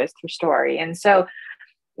narrative, is through story. And so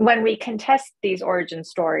when we contest these origin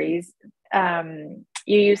stories,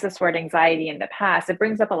 you use this word anxiety in the past. It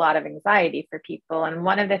brings up a lot of anxiety for people. And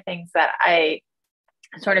one of the things that I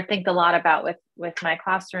sort of think a lot about with my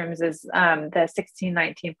classrooms is the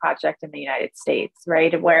 1619 Project in the United States,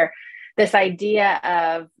 right? Where this idea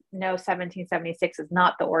of no, 1776 is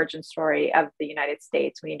not the origin story of the United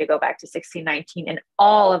States. We need to go back to 1619, and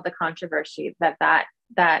all of the controversy that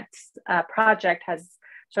project has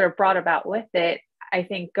sort of brought about with it, I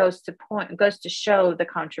think goes to show the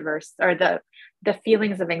controversy or the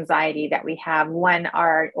feelings of anxiety that we have when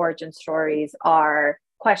our origin stories are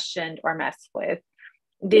questioned or messed with.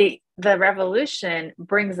 The revolution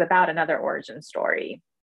brings about another origin story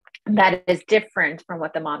that is different from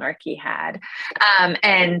what the monarchy had.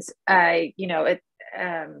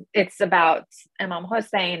 It's about Imam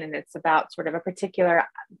Hussein, and it's about sort of a particular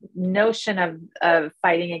notion of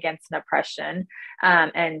fighting against an oppression,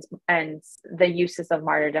 and the uses of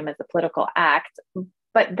martyrdom as a political act.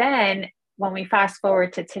 But then when we fast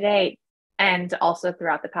forward to today, and also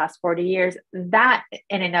throughout the past 40 years, that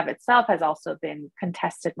in and of itself has also been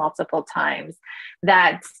contested multiple times,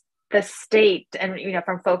 that the state, and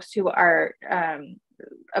from folks who are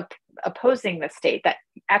opposing the state, that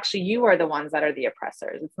actually you are the ones that are the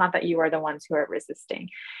oppressors. It's not that you are the ones who are resisting.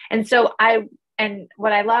 And so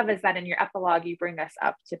what I love is that in your epilogue, you bring us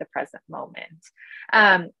up to the present moment.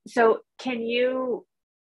 So can you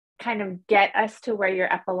kind of get us to where your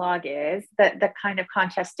epilogue is, the kind of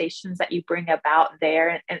contestations that you bring about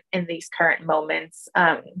there in these current moments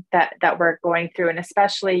that we're going through? And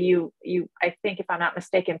especially you, I think, if I'm not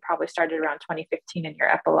mistaken, probably started around 2015 in your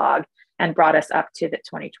epilogue and brought us up to the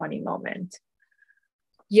 2020 moment.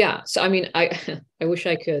 Yeah. So, I mean, I wish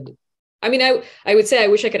I could. I mean, I would say I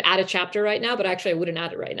wish I could add a chapter right now, but actually I wouldn't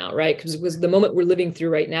add it right now, right? Because the moment we're living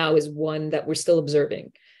through right now is one that we're still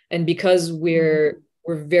observing. And because we're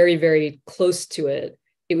very, very close to it,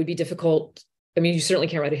 it would be difficult. I mean, you certainly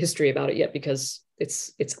can't write a history about it yet because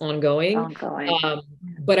it's ongoing.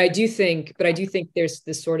 But I do think there's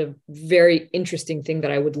this sort of very interesting thing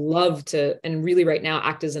that I would love to, and really right now,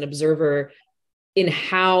 act as an observer in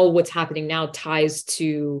how what's happening now ties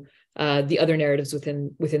to the other narratives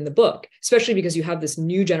within the book, especially because you have this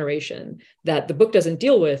new generation that the book doesn't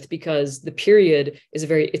deal with, because the period is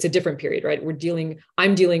it's a different period, right?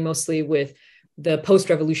 I'm dealing mostly with the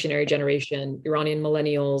post-revolutionary generation, Iranian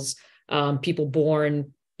millennials, people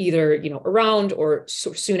born either around or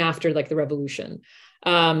soon after, like the revolution.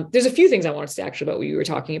 There's a few things I wanted to say actually about what you were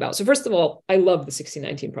talking about. So first of all, I love the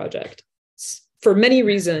 1619 Project for many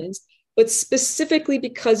reasons, but specifically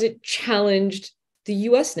because it challenged the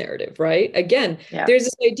US narrative, right? Again, There's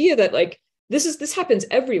this idea that like this happens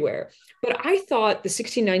everywhere. But I thought the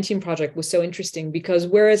 1619 Project was so interesting because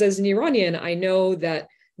whereas as an Iranian, I know that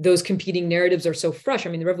those competing narratives are so fresh. I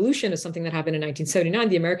mean, the revolution is something that happened in 1979.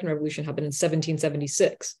 The American Revolution happened in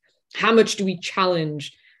 1776. How much do we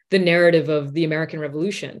challenge the narrative of the American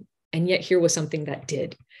Revolution? And yet here was something that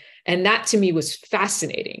did. And that to me was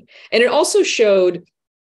fascinating. And it also showed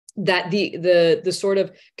that the sort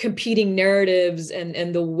of competing narratives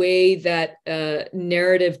and the way that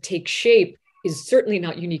narrative takes shape is certainly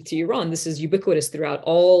not unique to Iran. This is ubiquitous throughout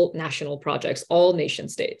all national projects, all nation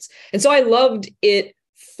states. And so I loved it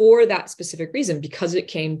for that specific reason, because it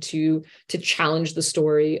came to challenge the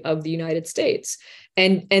story of the United States.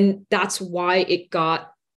 And that's why it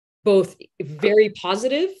got both very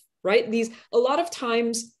positive, right? A lot of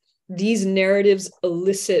times these narratives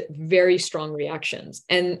elicit very strong reactions.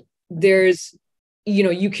 And there's,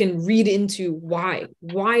 you can read into why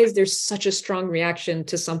is there such a strong reaction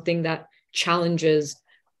to something that challenges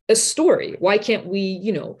a story? Why can't we,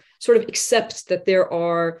 sort of accept that there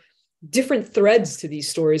are different threads to these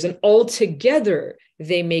stories and all together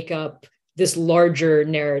they make up this larger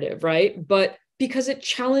narrative, right? But because it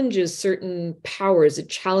challenges certain powers, it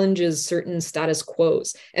challenges certain status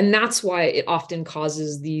quos. And that's why it often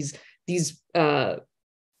causes these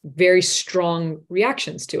very strong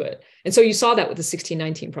reactions to it. And so you saw that with the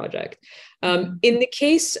 1619 project. In the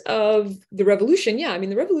case of the revolution,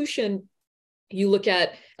 the revolution, you look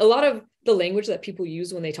at a lot of the language that people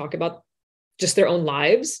use when they talk about just their own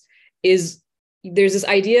lives is there's this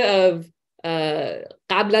idea of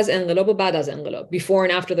قبل از انقلاب و بعد از انقلاب, before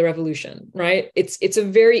and after the revolution, right? It's a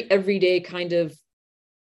very everyday kind of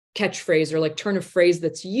catchphrase or like turn of phrase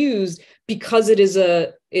that's used because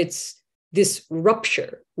it's this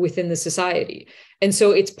rupture within the society. And so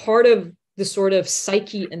it's part of the sort of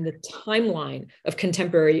psyche and the timeline of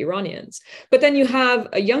contemporary Iranians. But then you have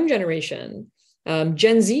a young generation,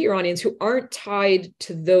 Gen Z Iranians, who aren't tied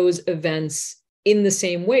to those events in the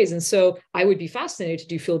same ways. And so I would be fascinated to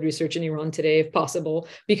do field research in Iran today, if possible,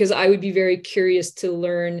 because I would be very curious to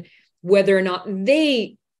learn whether or not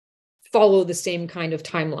they follow the same kind of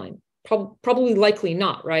timeline. Probably likely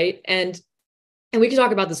not, right? And we can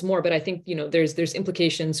talk about this more, but I think, there's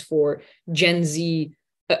implications for Gen Z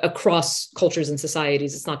across cultures and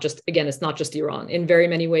societies. It's not just Iran. In very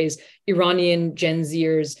many ways, Iranian Gen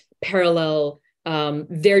Zers parallel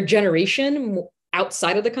their generation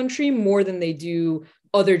outside of the country more than they do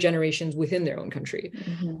other generations within their own country.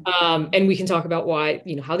 And we can talk about why,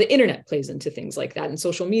 how the internet plays into things like that and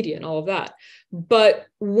social media and all of that. But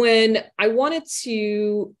when I wanted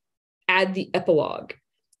to add the epilogue,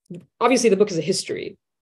 obviously the book is a history.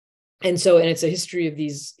 And it's a history of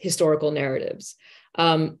these historical narratives.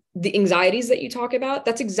 The anxieties that you talk about,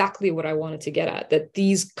 that's exactly what I wanted to get at, that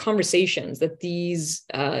these conversations, that these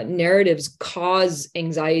narratives cause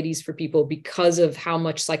anxieties for people because of how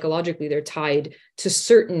much psychologically they're tied to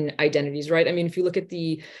certain identities, right? I mean, if you look at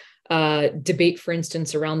the debate, for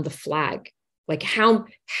instance, around the flag, like how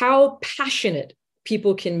passionate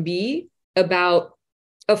people can be about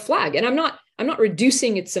a flag. And I'm not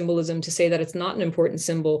reducing its symbolism to say that it's not an important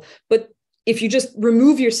symbol, but if you just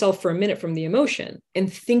remove yourself for a minute from the emotion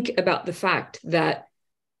and think about the fact that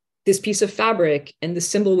this piece of fabric and the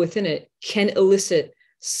symbol within it can elicit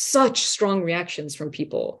such strong reactions from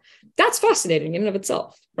people, that's fascinating in and of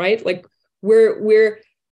itself, right? Like we're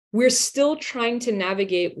still trying to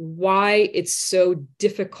navigate why it's so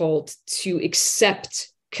difficult to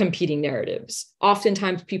accept competing narratives.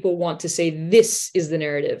 Oftentimes people want to say this is the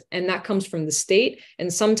narrative, and that comes from the state.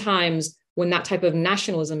 And sometimes when that type of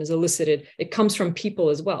nationalism is elicited, it comes from people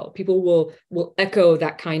as well. People will echo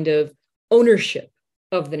that kind of ownership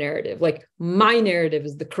of the narrative. Like my narrative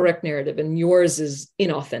is the correct narrative and yours is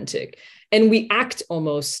inauthentic. And we act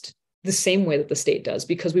almost the same way that the state does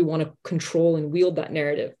because we want to control and wield that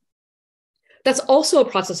narrative. That's also a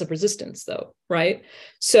process of resistance though, right?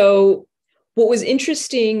 So what was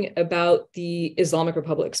interesting about the Islamic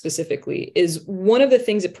Republic specifically is one of the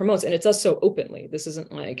things it promotes, and it does so openly. This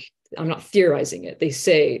isn't like, I'm not theorizing it. They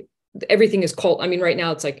say everything is called, right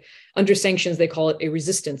now it's like under sanctions, they call it a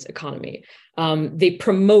resistance economy. They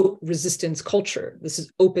promote resistance culture. This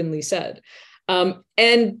is openly said.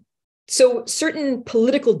 And so certain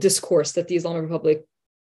political discourse that the Islamic Republic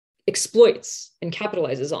exploits and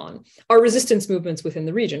capitalizes on are resistance movements within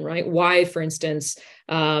the region, right? Why, for instance,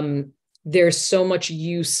 there's so much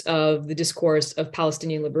use of the discourse of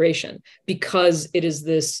Palestinian liberation because it is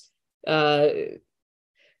this globally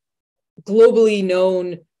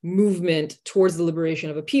known movement towards the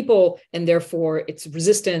liberation of a people, and therefore it's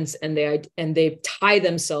resistance, and they tie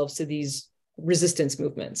themselves to these resistance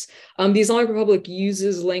movements. The Islamic Republic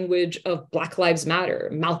uses language of Black Lives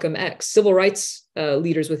Matter, Malcolm X, civil rights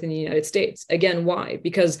leaders within the United States. Again, why?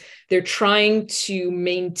 Because they're trying to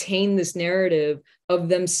maintain this narrative of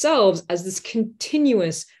themselves as this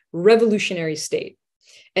continuous revolutionary state.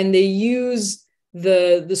 And they use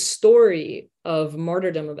the story of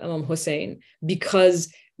martyrdom of Imam Hussein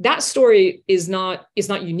because that story is not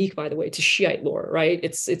unique, by the way, to Shiite lore, right?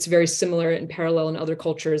 It's very similar and parallel in other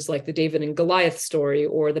cultures, like the David and Goliath story,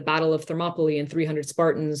 or the Battle of Thermopylae and 300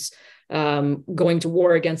 Spartans going to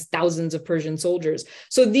war against thousands of Persian soldiers.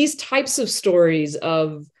 So these types of stories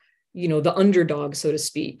of, the underdog, so to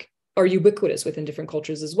speak, are ubiquitous within different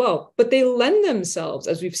cultures as well. But they lend themselves,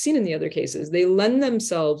 as we've seen in the other cases, they lend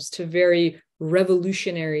themselves to very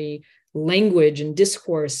revolutionary language and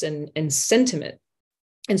discourse and sentiment.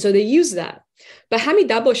 And so they use that. But Hamid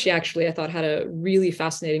Dabashi actually, I thought, had a really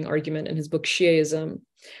fascinating argument in his book Shiaism,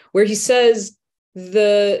 where he says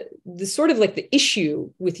the sort of like the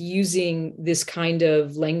issue with using this kind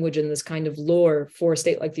of language and this kind of lore for a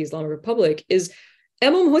state like the Islamic Republic is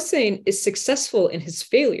Imam Hussein is successful in his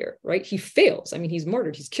failure, right? He fails. I mean, he's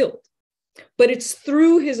martyred, he's killed. But it's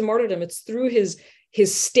through his martyrdom, it's through his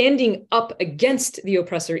standing up against the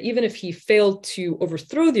oppressor, even if he failed to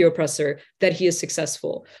overthrow the oppressor, that he is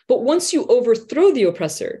successful. But once you overthrow the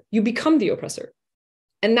oppressor, you become the oppressor.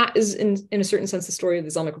 And that is, in a certain sense, the story of the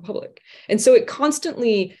Islamic Republic. And so it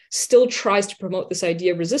constantly still tries to promote this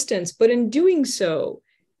idea of resistance, but in doing so,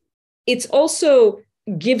 it's also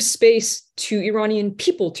gives space to Iranian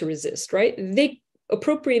people to resist, right? They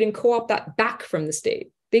appropriate and co-opt that back from the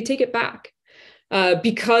state. They take it back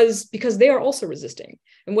because they are also resisting.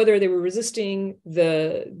 And whether they were resisting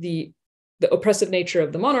the oppressive nature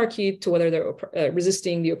of the monarchy, to whether they're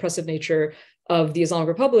resisting the oppressive nature of the Islamic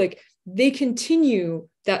Republic, they continue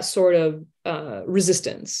that sort of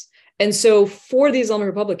resistance. And so for the Islamic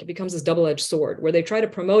Republic, it becomes this double-edged sword where they try to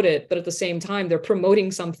promote it, but at the same time, they're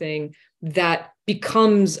promoting something that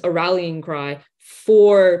becomes a rallying cry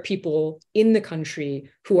for people in the country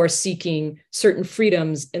who are seeking certain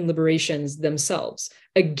freedoms and liberations themselves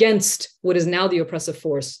against what is now the oppressive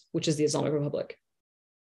force, which is the Islamic Republic.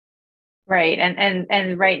 Right.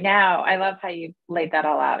 And right now, I love how you laid that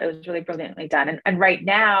all out. It was really brilliantly done. And right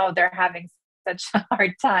now they're having such a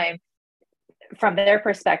hard time from their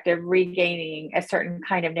perspective, regaining a certain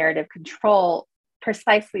kind of narrative control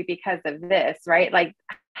precisely because of this, right? Like,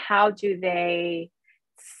 how do they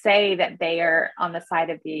say that they are on the side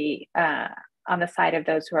of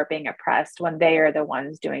those who are being oppressed when they are the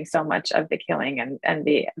ones doing so much of the killing and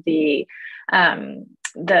the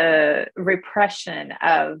repression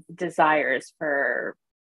of desires for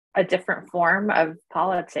a different form of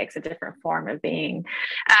politics, a different form of being.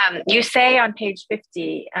 You say on page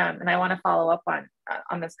 50, and I want to follow up on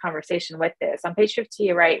this conversation with this. On page 50,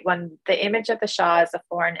 you write, when the image of the Shah as a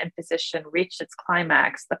foreign imposition reached its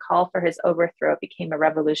climax, the call for his overthrow became a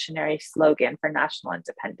revolutionary slogan for national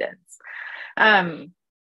independence.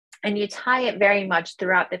 And you tie it very much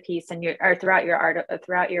throughout the piece and throughout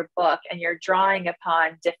your book, and you're drawing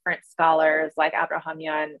upon different scholars like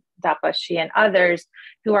Abrahamian, Dabashi, and others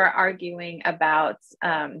who are arguing about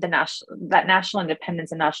that national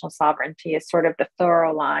independence and national sovereignty is sort of the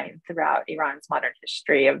thorough line throughout Iran's modern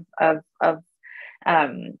history of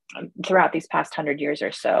throughout these past 100 years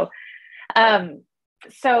or so.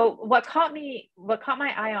 So what caught my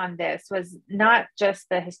eye on this was not just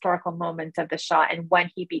the historical moment of the Shah and when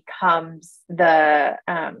he becomes when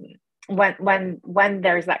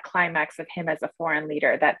there's that climax of him as a foreign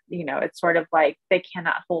leader, that, it's sort of like they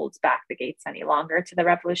cannot hold back the gates any longer to the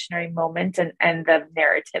revolutionary moment and the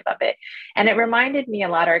narrative of it. And it reminded me a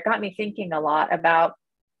lot, or it got me thinking a lot about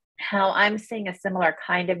how I'm seeing a similar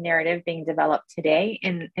kind of narrative being developed today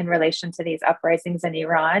in relation to these uprisings in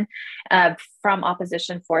Iran from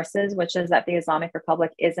opposition forces, which is that the Islamic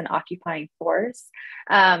Republic is an occupying force.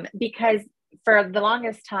 Because for the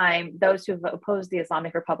longest time, those who've opposed the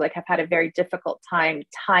Islamic Republic have had a very difficult time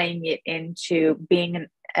tying it into being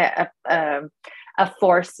a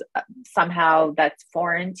force somehow that's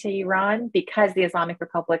foreign to Iran, because the Islamic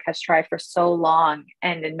Republic has tried for so long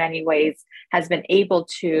and in many ways has been able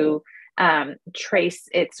to trace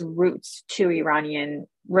its roots to Iranian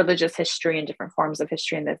religious history and different forms of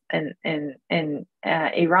history in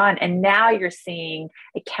Iran. And now you're seeing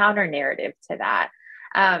a counter narrative to that.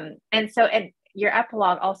 And your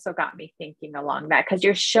epilogue also got me thinking along that, because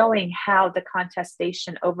you're showing how the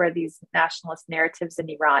contestation over these nationalist narratives in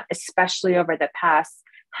Iran, especially over the past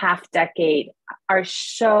half decade,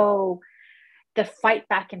 the fight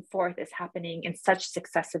back and forth is happening in such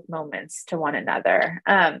successive moments to one another.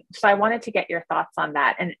 So I wanted to get your thoughts on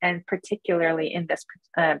that, and particularly in this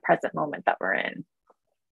present moment that we're in.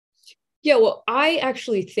 Yeah, well, I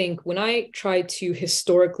actually think when I try to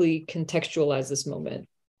historically contextualize this moment,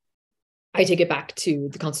 I take it back to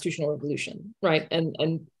the constitutional revolution, right?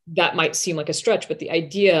 And that might seem like a stretch, but the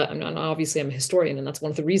idea, obviously I'm a historian and that's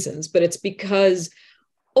one of the reasons, but it's because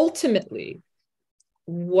ultimately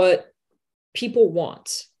what people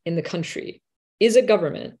want in the country is a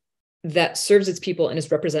government that serves its people and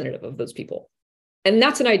is representative of those people. And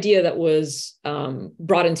that's an idea that was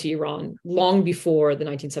brought into Iran long before the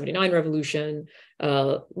 1979 revolution.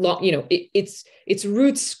 Its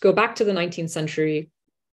roots go back to the 19th century.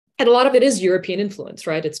 And a lot of it is European influence,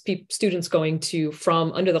 right? It's students going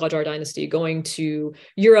from under the Qajar dynasty, going to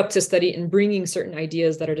Europe to study and bringing certain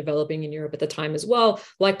ideas that are developing in Europe at the time as well,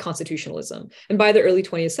 like constitutionalism. And by the early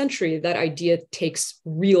 20th century, that idea takes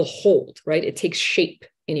real hold, right? It takes shape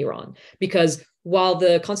in Iran, because while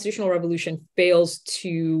the constitutional revolution fails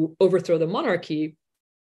to overthrow the monarchy,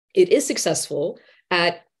 it is successful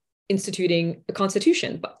at instituting a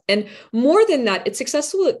constitution. And more than that, it's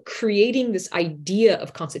successful at creating this idea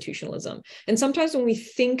of constitutionalism. And sometimes when we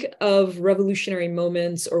think of revolutionary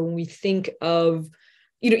moments, or when we think of,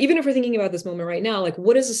 even if we're thinking about this moment right now, like,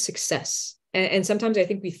 what is a success? And sometimes I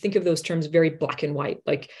think we think of those terms very black and white,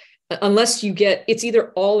 like, unless you get, it's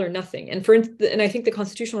either all or nothing. And I think the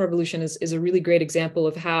constitutional revolution is a really great example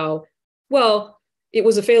of how, well, it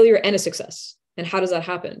was a failure and a success. And how does that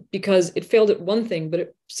happen? Because it failed at one thing, but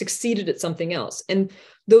it succeeded at something else. And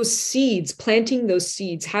those seeds, planting those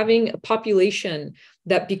seeds, having a population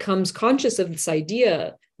that becomes conscious of this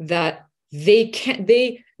idea that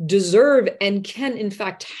they deserve and can in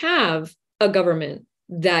fact have a government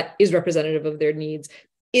that is representative of their needs,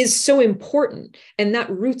 is so important. And that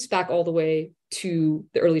roots back all the way to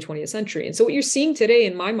the early 20th century. And so what you're seeing today,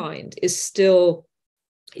 in my mind, is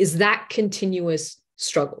that continuous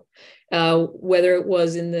struggle. Whether it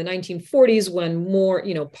was in the 1940s, when more,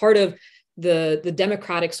 part of the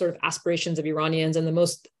democratic sort of aspirations of Iranians, and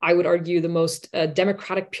I would argue, the most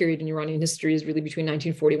democratic period in Iranian history is really between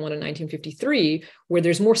 1941 and 1953, where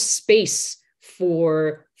there's more space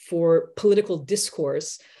for political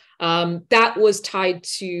discourse. That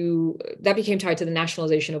became tied to the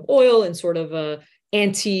nationalization of oil, and sort of a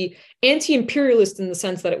anti-imperialist in the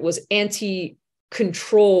sense that it was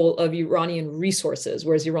anti-control of Iranian resources,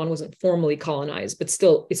 whereas Iran wasn't formally colonized, but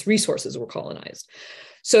still its resources were colonized.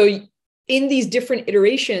 So in these different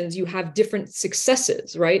iterations, you have different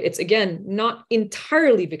successes, right? It's, again, not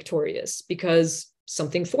entirely victorious, because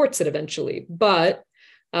something thwarts it eventually, but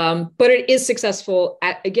it is successful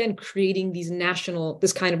at, again, creating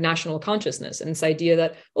this kind of national consciousness, and this idea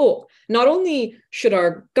that, not only should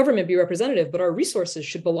our government be representative, but our resources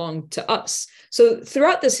should belong to us. So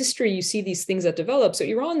throughout this history, you see these things that develop. So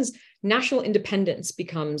Iran's national independence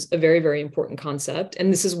becomes a very, very important concept.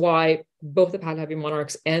 And this is why both the Pahlavi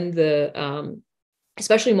monarchs and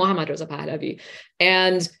especially Mohammad Reza Pahlavi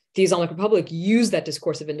and the Islamic Republic use that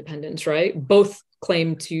discourse of independence, right? Both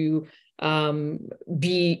claim to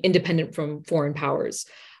be independent from foreign powers,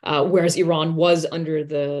 whereas Iran was under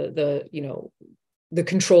the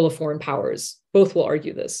control of foreign powers. Both will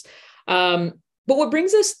argue this. But what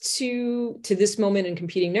brings us to this moment in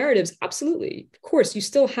competing narratives, absolutely, of course, you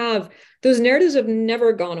still have those narratives have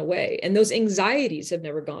never gone away, and those anxieties have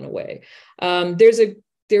never gone away.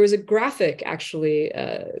 There was a graphic, actually,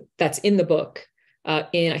 that's in the book,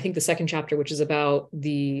 in, I think, the second chapter, which is about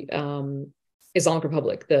the Islamic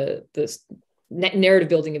Republic, the narrative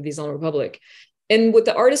building of the Islamic Republic. And what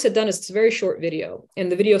the artist had done is, it's a very short video.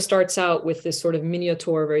 And the video starts out with this sort of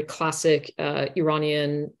miniature, very classic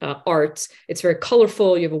Iranian art. It's very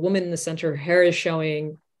colorful. You have a woman in the center, her hair is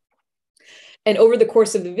showing. And over the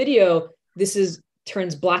course of the video,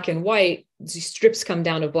 turns black and white. These strips come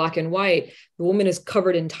down of black and white. The woman is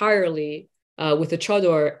covered entirely with a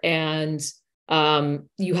chador, and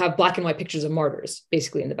you have black and white pictures of martyrs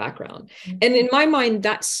basically in the background. Mm-hmm. And in my mind,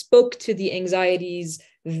 that spoke to the anxieties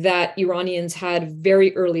that Iranians had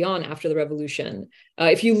very early on after the revolution.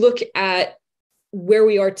 If you look at where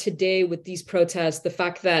we are today with these protests, the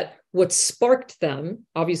fact that what sparked them,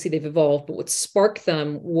 obviously they've evolved, but what sparked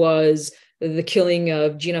them was the killing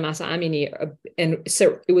of Gina Masa Amini. And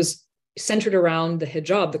so it was centered around the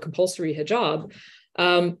hijab, the compulsory hijab.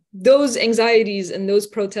 Those anxieties and those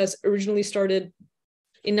protests originally started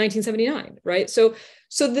in 1979, right? So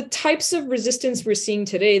the types of resistance we're seeing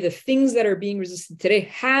today, the things that are being resisted today,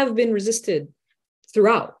 have been resisted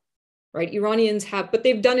throughout, right? Iranians have, but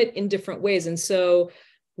they've done it in different ways. And so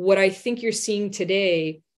what I think you're seeing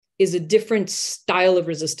today is a different style of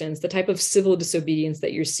resistance, the type of civil disobedience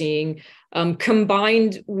that you're seeing,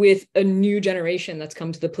 combined with a new generation that's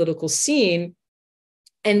come to the political scene.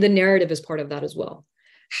 And the narrative is part of that as well.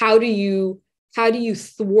 How do you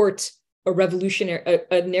thwart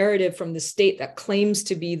a narrative from the state that claims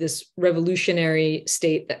to be this revolutionary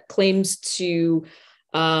state, that claims to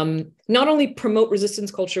not only promote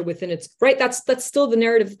resistance culture within its right, that's still the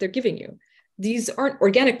narrative that they're giving you. These aren't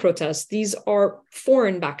organic protests, these are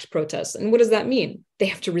foreign-backed protests. And what does that mean? They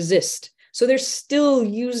have to resist. So they're still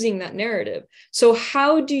using that narrative. So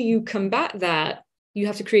how do you combat that? You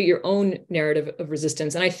have to create your own narrative of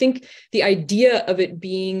resistance. And I think the idea of it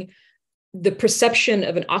being the perception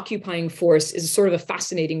of an occupying force is sort of a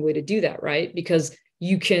fascinating way to do that, right? Because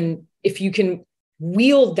you can, if you can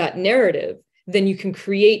wield that narrative, then you can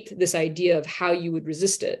create this idea of how you would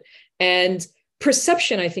resist it. And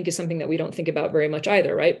perception, I think, is something that we don't think about very much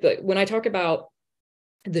either, right? But when I talk about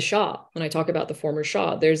the Shah, when I talk about the former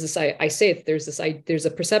Shah, there's this, I say there's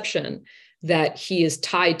a perception that he is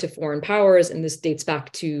tied to foreign powers, and this dates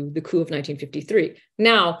back to the coup of 1953.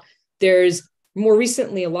 Now, there's more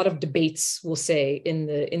recently a lot of debates, we'll say, in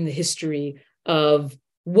the history of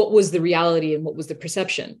what was the reality and what was the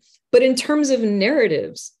perception. But in terms of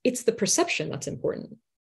narratives, it's the perception that's important.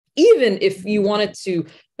 Even if you wanted to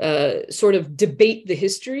sort of debate the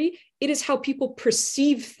history, it is how people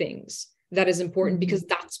perceive things that is important, because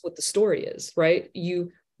that's what the story is, right?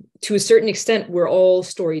 To a certain extent, we're all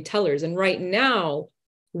storytellers. And right now,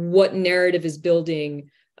 what narrative is building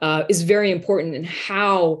is very important in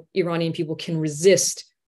how Iranian people can resist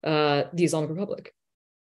the Islamic Republic.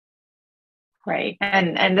 Right.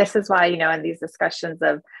 And this is why, in these discussions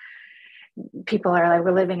of people are like,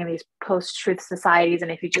 we're living in these post-truth societies,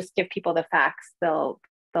 and if you just give people the facts, they'll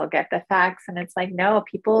get the facts. And it's like, no,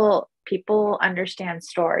 people understand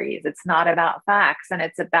stories. It's not about facts, and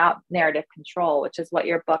it's about narrative control, which is what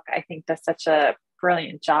your book, I think, does such a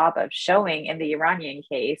brilliant job of showing in the Iranian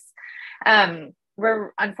case.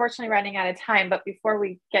 We're unfortunately running out of time, but before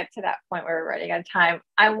we get to that point where we're running out of time,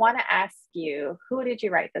 I want to ask you, who did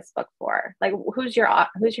you write this book for? Like, who's your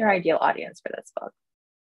ideal audience for this book?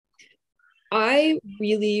 I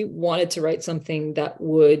really wanted to write something that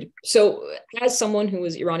would, so as someone who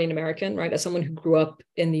was Iranian American, right, as someone who grew up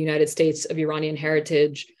in the United States of Iranian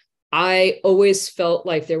heritage, I always felt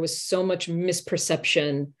like there was so much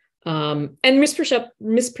misperception. And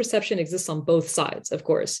misperception exists on both sides, of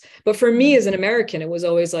course. But for me as an American, it was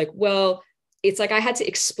always like, well, it's like I had to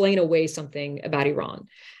explain away something about Iran.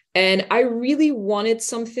 And I really wanted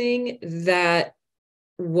something that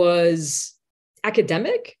was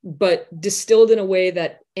academic, but distilled in a way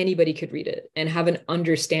that anybody could read it and have an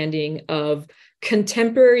understanding of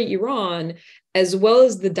contemporary Iran, as well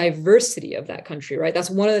as the diversity of that country, right? That's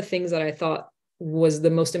one of the things that I thought was the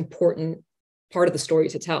most important part of the story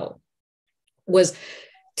to tell, was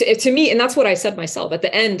to me, and that's what I said myself at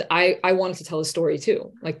the end. I wanted to tell a story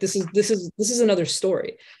too. Like this is another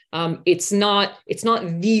story. It's not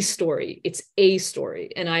the story, it's a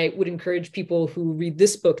story. And I would encourage people who read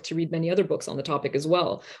this book to read many other books on the topic as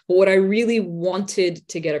well. But what I really wanted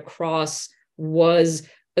to get across was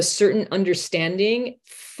a certain understanding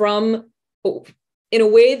from, in a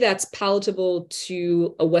way that's palatable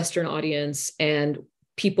to a Western audience and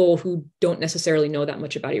people who don't necessarily know that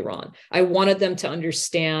much about Iran. I wanted them to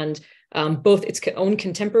understand both its own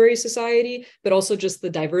contemporary society, but also just the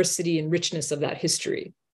diversity and richness of that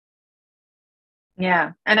history.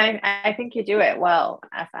 Yeah, and I think you do it well,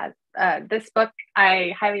 Assad. This book,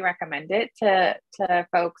 I highly recommend it to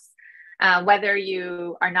folks, whether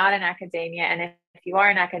you are not in academia, and if you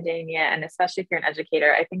are in academia, and especially if you're an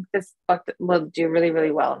educator, I think this book will do really,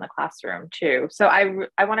 really well in the classroom too. So I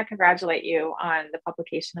want to congratulate you on the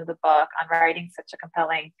publication of the book, on writing such a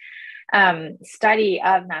compelling study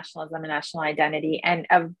of nationalism and national identity, and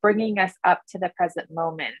of bringing us up to the present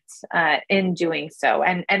moment in doing so,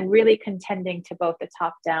 and really contending to both the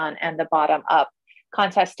top down and the bottom up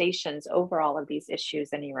contestations over all of these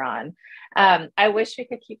issues in Iran. I wish we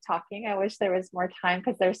could keep talking. I wish there was more time,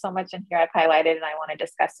 because there's so much in here I've highlighted and I want to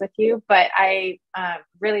discuss with you. But I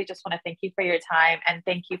really just want to thank you for your time, and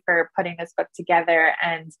thank you for putting this book together,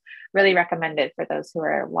 and really recommend it for those who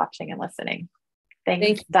are watching and listening.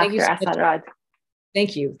 Thanks, Dr. Assal Rad.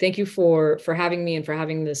 Thank you. Thank you for having me and for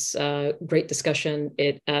having this great discussion.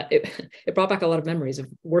 It brought back a lot of memories of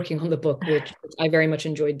working on the book, which I very much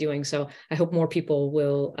enjoyed doing. So I hope more people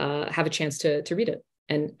will have a chance to read it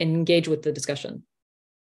and engage with the discussion.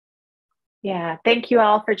 Yeah, thank you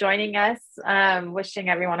all for joining us. Wishing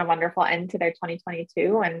everyone a wonderful end to their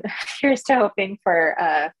 2022, and here's to hoping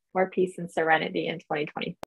for more peace and serenity in 2024.